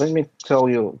me tell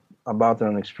you about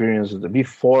an experience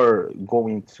before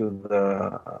going to the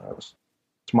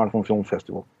Smartphone Film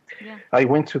Festival. yeah. I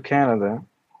went to Canada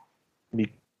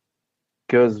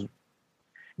because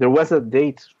there was a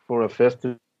date for a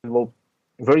festival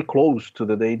very close to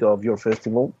the date of your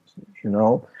festival, you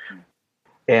know,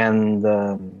 and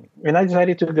I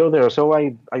decided to go there. So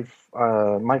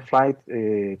my flight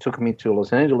took me to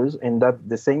Los Angeles, and that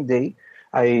the same day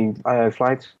I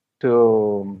flight to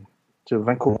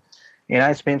Vancouver, and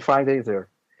I spent 5 days there.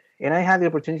 And I had the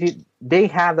opportunity. They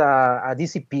had a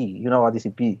DCP, you know, a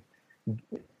DCP.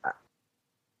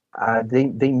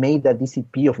 They made a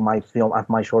DCP of my film, of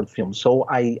my short film. So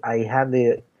I had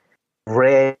the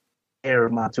rare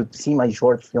to see my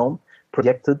short film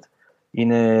projected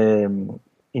in a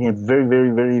in a very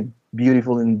very very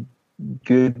beautiful and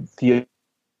good theater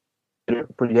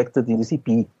projected in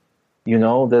DCP. You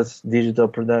know, this digital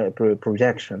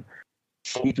projection.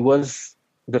 It was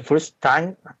the first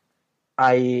time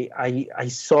I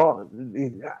saw.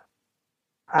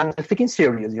 I'm speaking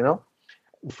serious, you know.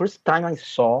 The first time I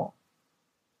saw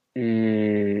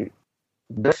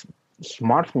this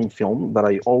smartphone film that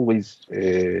I always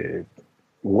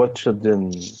watched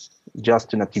in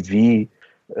just in a TV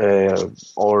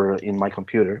or in my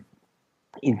computer.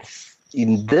 In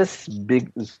this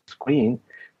big screen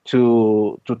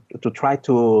to try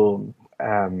to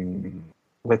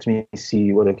let me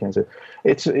see what I can say.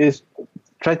 It's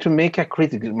try to make a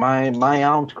critic, my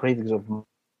own critics of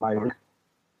my work.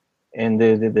 And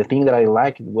the thing that I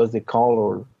liked was the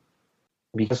color,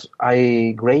 because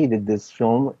I graded this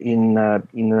film in a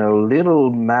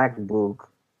little MacBook,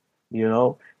 you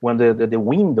know, when the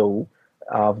window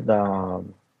of the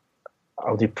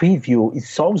preview is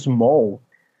so small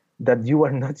that you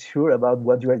are not sure about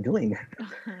what you are doing.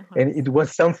 And it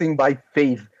was something by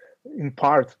faith, in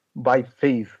part by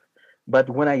faith. But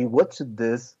when I watched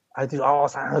this, I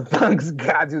thought, oh, thanks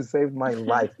God, you saved my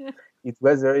life. It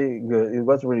was very good. It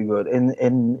was really good. And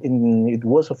it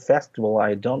was a festival.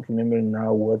 I don't remember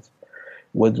now what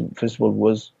festival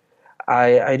was.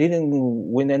 I didn't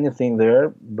win anything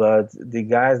there, but the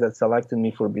guys that selected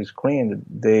me for this screen,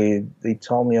 they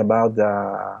told me about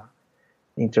the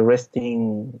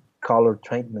interesting color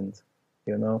treatment,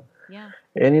 you know. Yeah.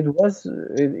 And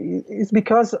it's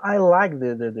because I like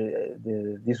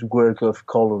this work of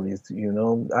colorist.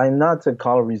 I'm not a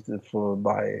colorist for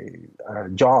by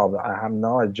job. I have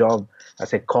not a job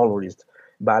as a colorist,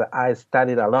 but I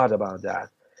studied a lot about that.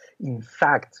 In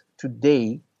fact,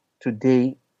 today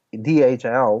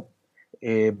DHL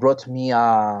brought me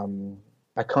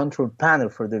a control panel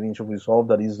for DaVinci Resolve.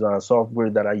 That is a software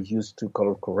that I use to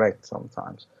color correct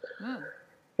sometimes. Mm.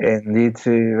 And it's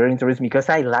very interesting because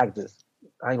I like this.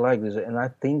 I like this, and I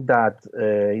think that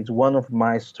it's one of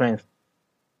my strengths.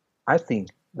 I think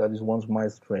that is one of my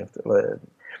strengths.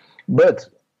 But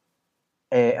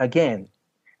again,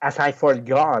 as I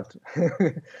forgot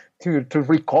to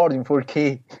record in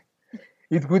 4K,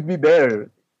 it would be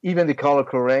better. Even the color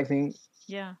correcting,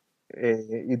 Yeah.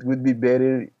 it would be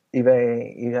better if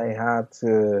I had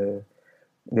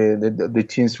the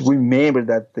chance to remember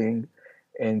that thing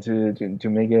and to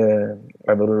make a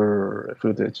better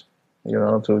footage,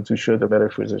 to show the better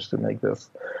footage to make this.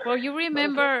 Well, you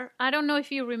remember, I don't know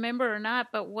if you remember or not,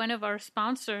 but one of our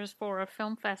sponsors for a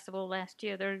film festival last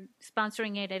year, they're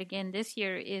sponsoring it again this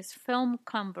year, is Film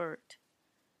Convert.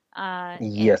 And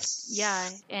yeah,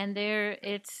 Yes. and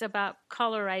it's about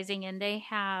colorizing, and they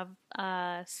have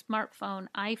smartphone,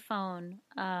 iPhone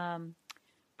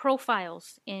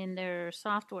profiles in their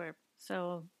software.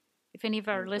 So if any of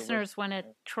our listeners want to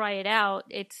try it out,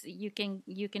 you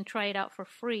can try it out for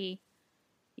free.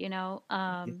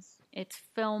 Yes. It's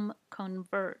Film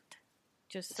Convert.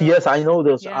 Just Yes, so I know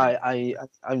this. yeah,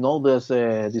 I know this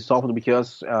software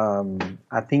because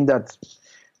I think that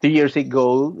 3 years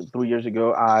ago,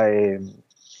 I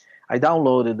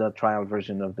downloaded a trial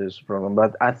version of this program,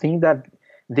 but I think that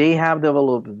they have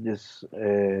developed this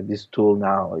tool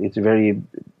now. It's very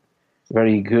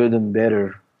very good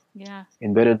yeah.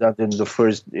 and better than in the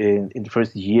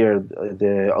first year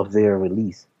of their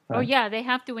release. Oh Huh? yeah, they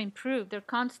have to improve. They're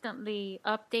constantly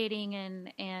updating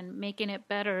and making it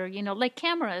better. Like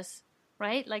cameras,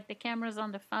 right? Like the cameras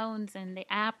on the phones and the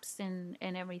apps and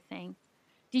everything.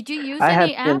 Did you use I had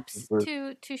any seen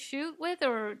apps to shoot with,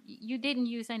 or you didn't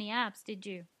use any apps, did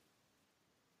you?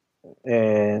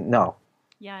 no.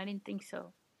 Yeah, I didn't think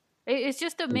so. It's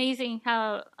just amazing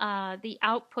how the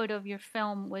output of your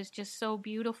film was just so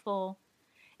beautiful.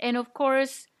 And of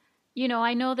course,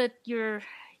 I know that your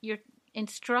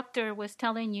instructor was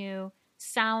telling you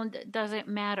sound doesn't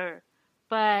matter,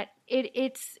 but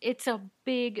it's a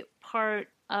big part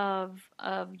of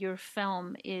your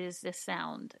film is the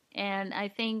sound. And I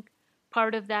think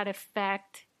part of that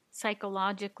effect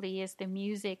psychologically is the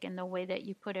music and the way that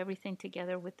you put everything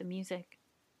together with the music.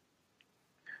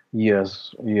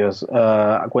 Yes, yes.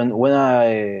 When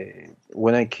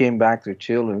I came back to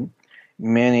Chile,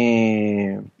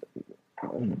 many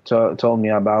told me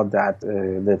about that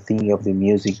the thing of the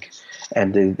music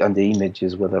and the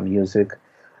images with the music.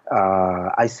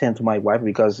 I sent to my wife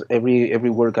because every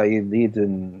work I did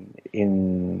in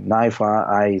NIFA,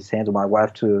 I sent to my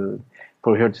wife to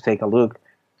for her to take a look.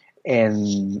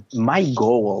 And my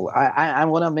goal, I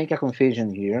want to make a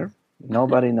confession here.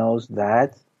 Nobody knows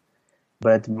that,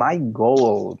 but my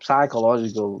goal,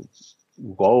 psychological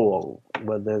goal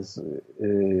with this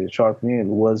short film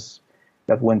was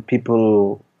that when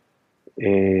people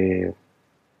uh,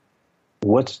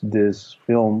 watch this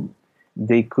film,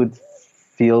 they could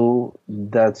feel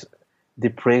that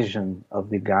depression of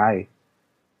the guy,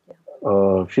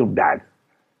 feel bad.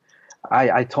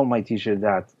 I told my teacher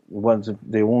that was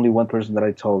the only one person that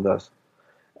I told us.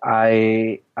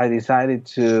 I decided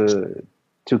to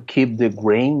keep the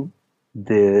grain,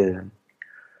 the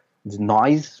the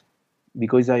noise,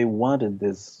 because I wanted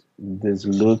this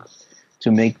look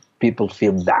to make people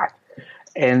feel that.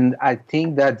 And I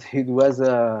think that it was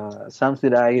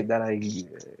something I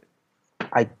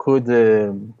could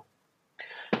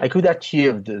I could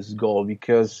achieve this goal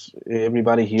because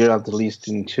everybody here, at least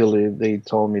in Chile, they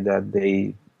told me that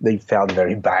they felt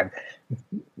very bad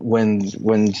when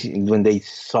they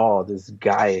saw this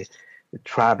guy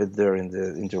trapped there in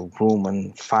the room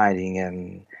and fighting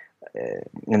and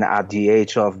at the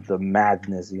age of the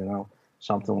madness,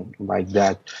 something like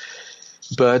that.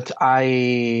 But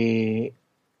I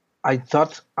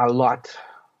thought a lot,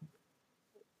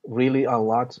 really a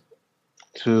lot,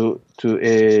 to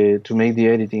make the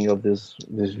editing of this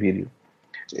video.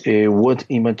 What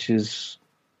images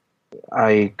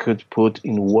I could put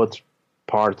in what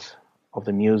part of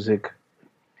the music,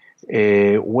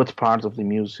 what part of the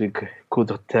music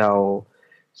could tell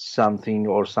something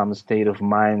or some state of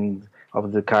mind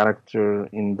of the character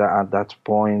at that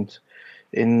point.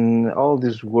 In all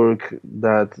this work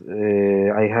that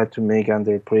I had to make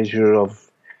under pressure of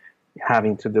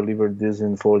having to deliver this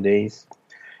in 4 days,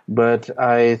 But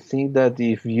I think that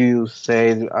if you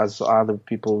say, as other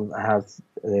people have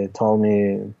told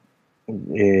me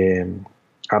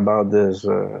about these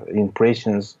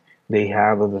impressions they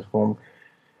have of the film,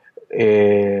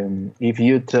 if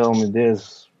you tell me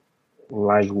this,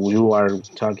 like you are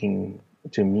talking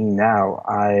to me now,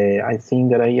 I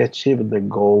think that I achieved the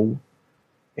goal,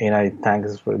 and I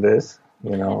thanks for this.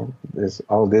 This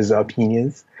all these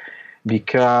opinions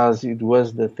because it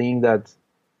was the thing that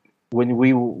when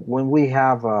we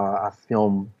have a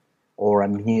film or a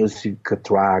music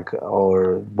track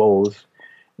or both,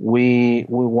 we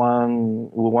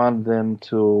want them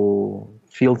to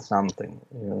feel something,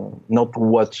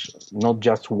 not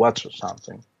just watch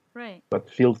something, Right. but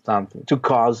feel something, to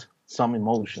cause some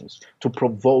emotions, to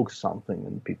provoke something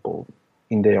in people,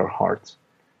 in their hearts.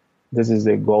 This is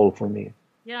the goal for me,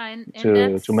 Yeah, and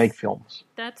to make films.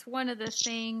 that's one of the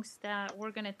things that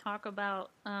we're going to talk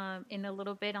about in a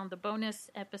little bit on the bonus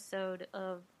episode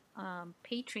of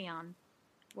Patreon,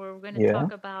 where we're going to Yeah.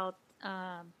 talk about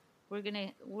we're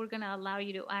gonna allow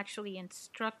you to actually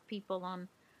instruct people on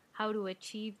how to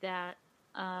achieve that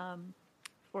um,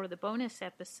 for the bonus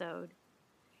episode.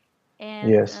 And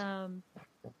Yes.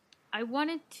 I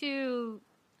wanted to.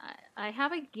 I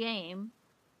have a game,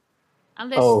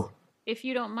 unless Oh. if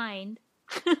you don't mind.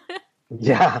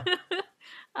 Yeah.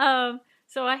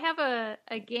 So I have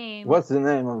a game. What's the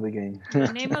name of the game?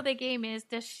 The name of the game is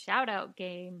the Shout Out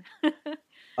Game.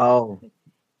 Oh.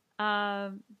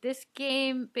 This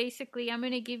game, basically, I'm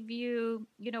going to give you,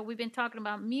 we've been talking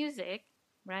about music,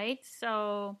 right?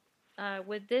 So,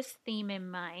 with this theme in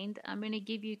mind, I'm going to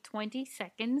give you 20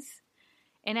 seconds.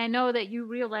 And I know that you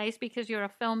realize because you're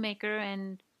a filmmaker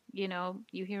and,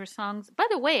 you hear songs. By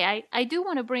the way, I do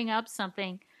want to bring up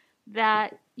something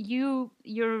that your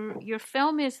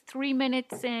film is 3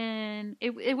 minutes and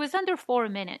it was under 4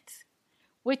 minutes,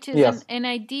 which is Yes. an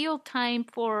ideal time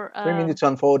for 3 minutes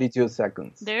and 42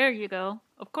 seconds. there you go.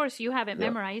 Of course, you have it Yeah.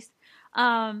 memorized.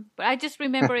 But I just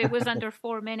remember it was under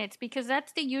 4 minutes because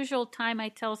that's the usual time I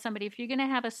tell somebody if you're going to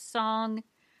have a song,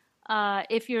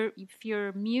 if your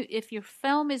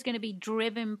film is going to be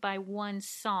driven by one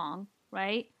song,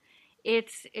 right?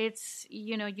 It's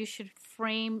you should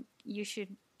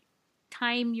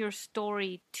time your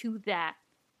story to that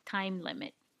time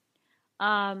limit.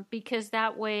 Because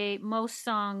that way, most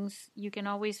songs, you can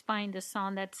always find a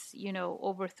song that's,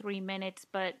 over 3 minutes,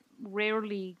 but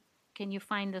rarely can you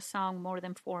find a song more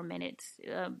than 4 minutes.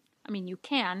 I mean, you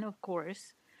can, of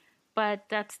course, but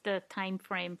that's the time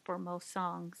frame for most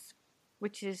songs,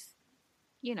 which is,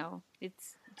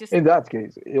 it's just, In that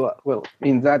case, well,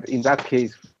 in that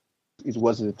case, it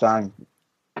was the time.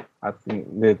 I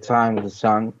think the time the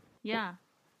song. yeah,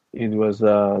 It was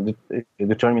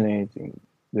determinated,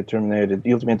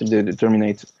 ultimately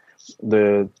determinate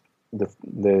the the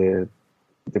the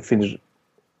the finish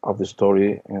of the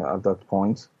story at that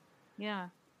point. yeah,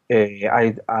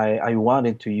 I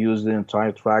wanted to use the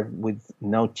entire track with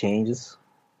no changes,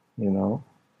 you know,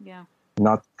 yeah,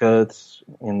 not cuts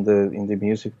in the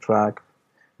music track,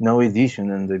 no addition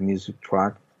in the music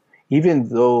track. Even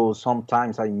though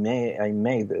sometimes I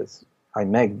make this,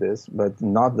 but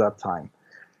not that time.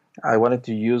 I wanted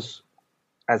to use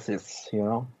as is.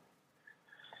 yeah.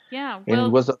 And it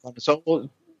Well, was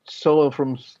so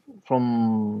from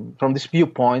this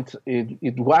viewpoint,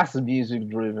 it was music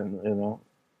driven.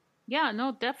 yeah,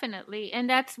 no, definitely. And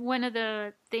that's one of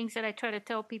the things that I try to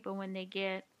tell people when they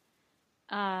get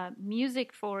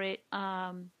music for it.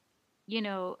 As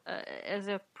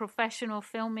a professional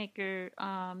filmmaker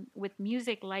with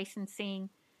music licensing,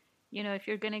 if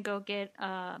you're going to go get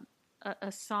a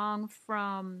song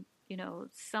from,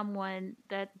 someone,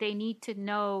 that they need to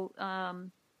know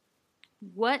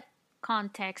what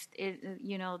context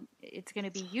it's going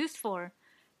to be used for,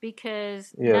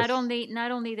 because not Yes. only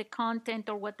not only the content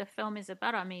or what the film is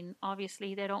about. I mean,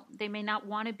 obviously they may not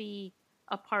want to be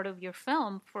a part of your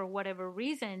film for whatever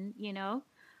reason.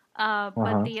 But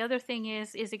Uh-huh. the other thing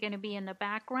is it going to be in the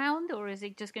background, or is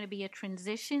it just going to be a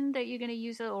transition that you're going to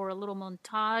use it, or a little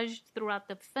montage throughout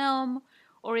the film,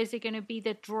 or is it going to be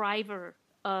the driver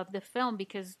of the film?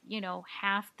 Because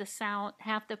half the sound,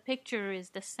 half the picture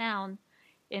is the sound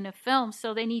in a film,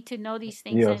 so they need to know these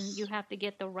things, and you Yes. have to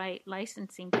get the right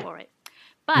licensing for it.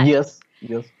 But Yes.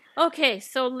 Yes. okay,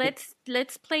 so let's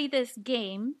play this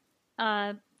game,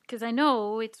 because I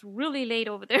know it's really late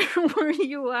over there where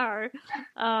you are,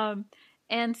 um,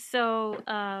 and so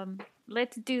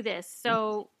let's do this.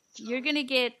 So you're gonna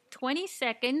get 20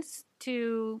 seconds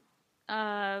to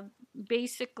uh,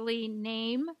 basically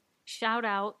name, shout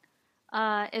out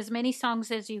as many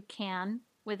songs as you can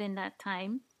within that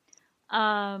time.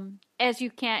 as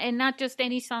you can, and not just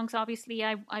any songs. Obviously,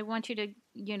 I want you to,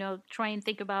 try and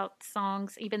think about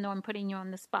songs, even though I'm putting you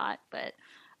on the spot, but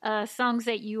songs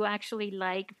that you actually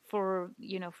like for,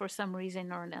 for some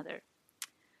reason or another.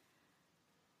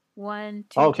 1,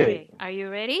 2, Okay. 3. Are you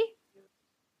ready?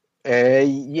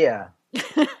 Yeah.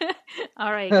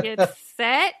 All right, get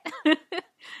set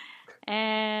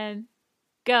and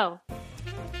go.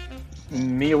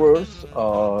 Mirrors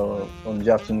on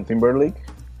Justin Timberlake.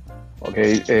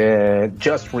 Okay,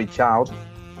 just reach out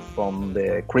from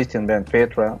the Christian band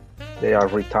Petra. They are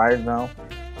retired now.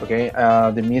 Okay,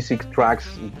 the music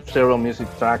tracks, several music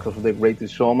tracks of The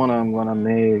Greatest Showman. I'm gonna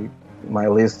make my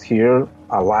list here.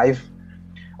 Alive,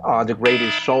 The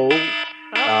Greatest Soul.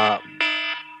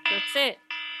 That's it.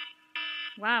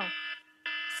 Wow.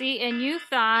 See, and you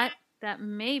thought that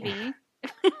maybe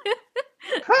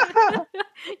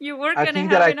you weren't I gonna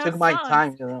think have that I enough took my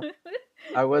songs. time.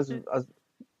 I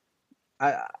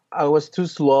was too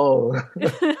slow.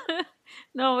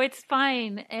 No, it's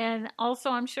fine. And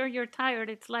also, I'm sure you're tired.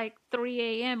 It's like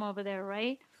 3 a.m. over there,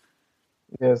 right?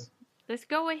 Yes. Let's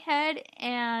go ahead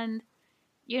and,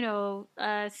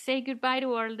 say goodbye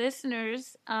to our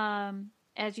listeners.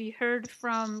 As you heard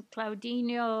from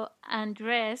Claudinho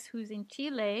Andres, who's in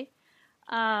Chile,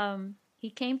 he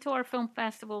came to our film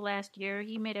festival last year.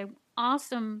 He made an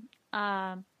awesome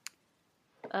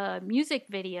music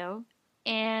video,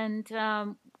 and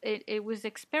it was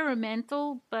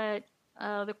experimental, but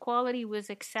the quality was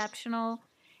exceptional.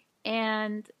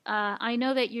 And I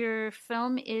know that your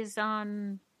film is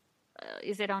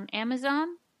is it on Amazon?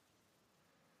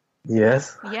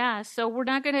 Yes. Yeah, so we're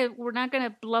not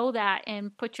gonna blow that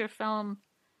and put your film,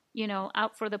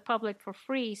 out for the public for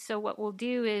free. So what we'll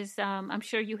do is, I'm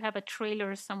sure you have a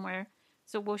trailer somewhere,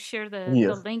 so we'll share the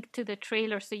Yes. link to the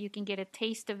trailer so you can get a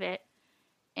taste of it,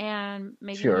 and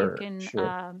maybe you Sure. can,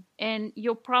 Sure. and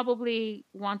you'll probably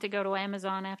want to go to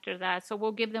Amazon after that. So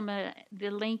we'll give them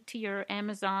the link to your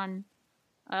Amazon,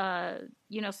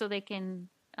 so they can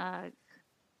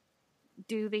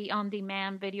do the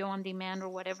on-demand video on demand or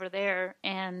whatever there,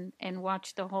 and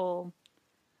watch the whole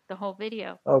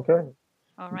video. Okay.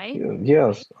 All right.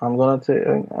 Yes, I'm gonna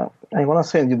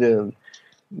send you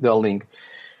the link.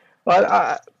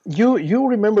 But you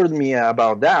remembered me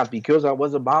about that because I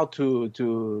was about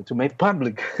to make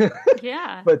public.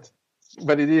 Yeah.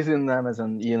 but it is in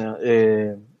Amazon.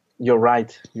 You're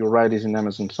right. You're right. It's in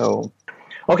Amazon. So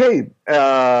okay.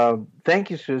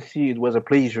 Thank you, Susie. It was a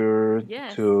pleasure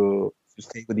Yes. to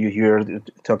stay with you here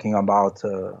talking about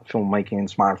filmmaking,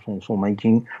 smartphone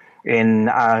filmmaking, and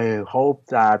I hope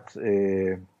that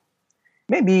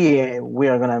maybe we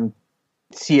are gonna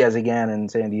see us again in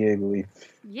San Diego if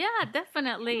Yeah,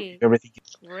 definitely. everything.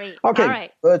 Great. Okay, All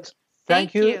right. but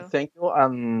Thank you. thank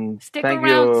you, Stick thank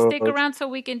around. you. Stick around so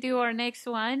we can do our next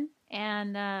one.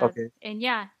 Okay, And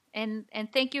yeah, and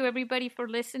thank you everybody for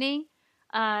listening.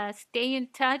 Stay in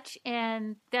touch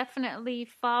and definitely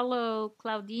follow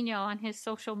Claudinho on his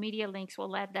social media links.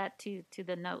 We'll add that to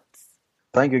the notes.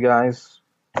 thank you guys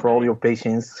for all your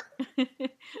patience.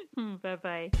 Bye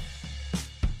bye.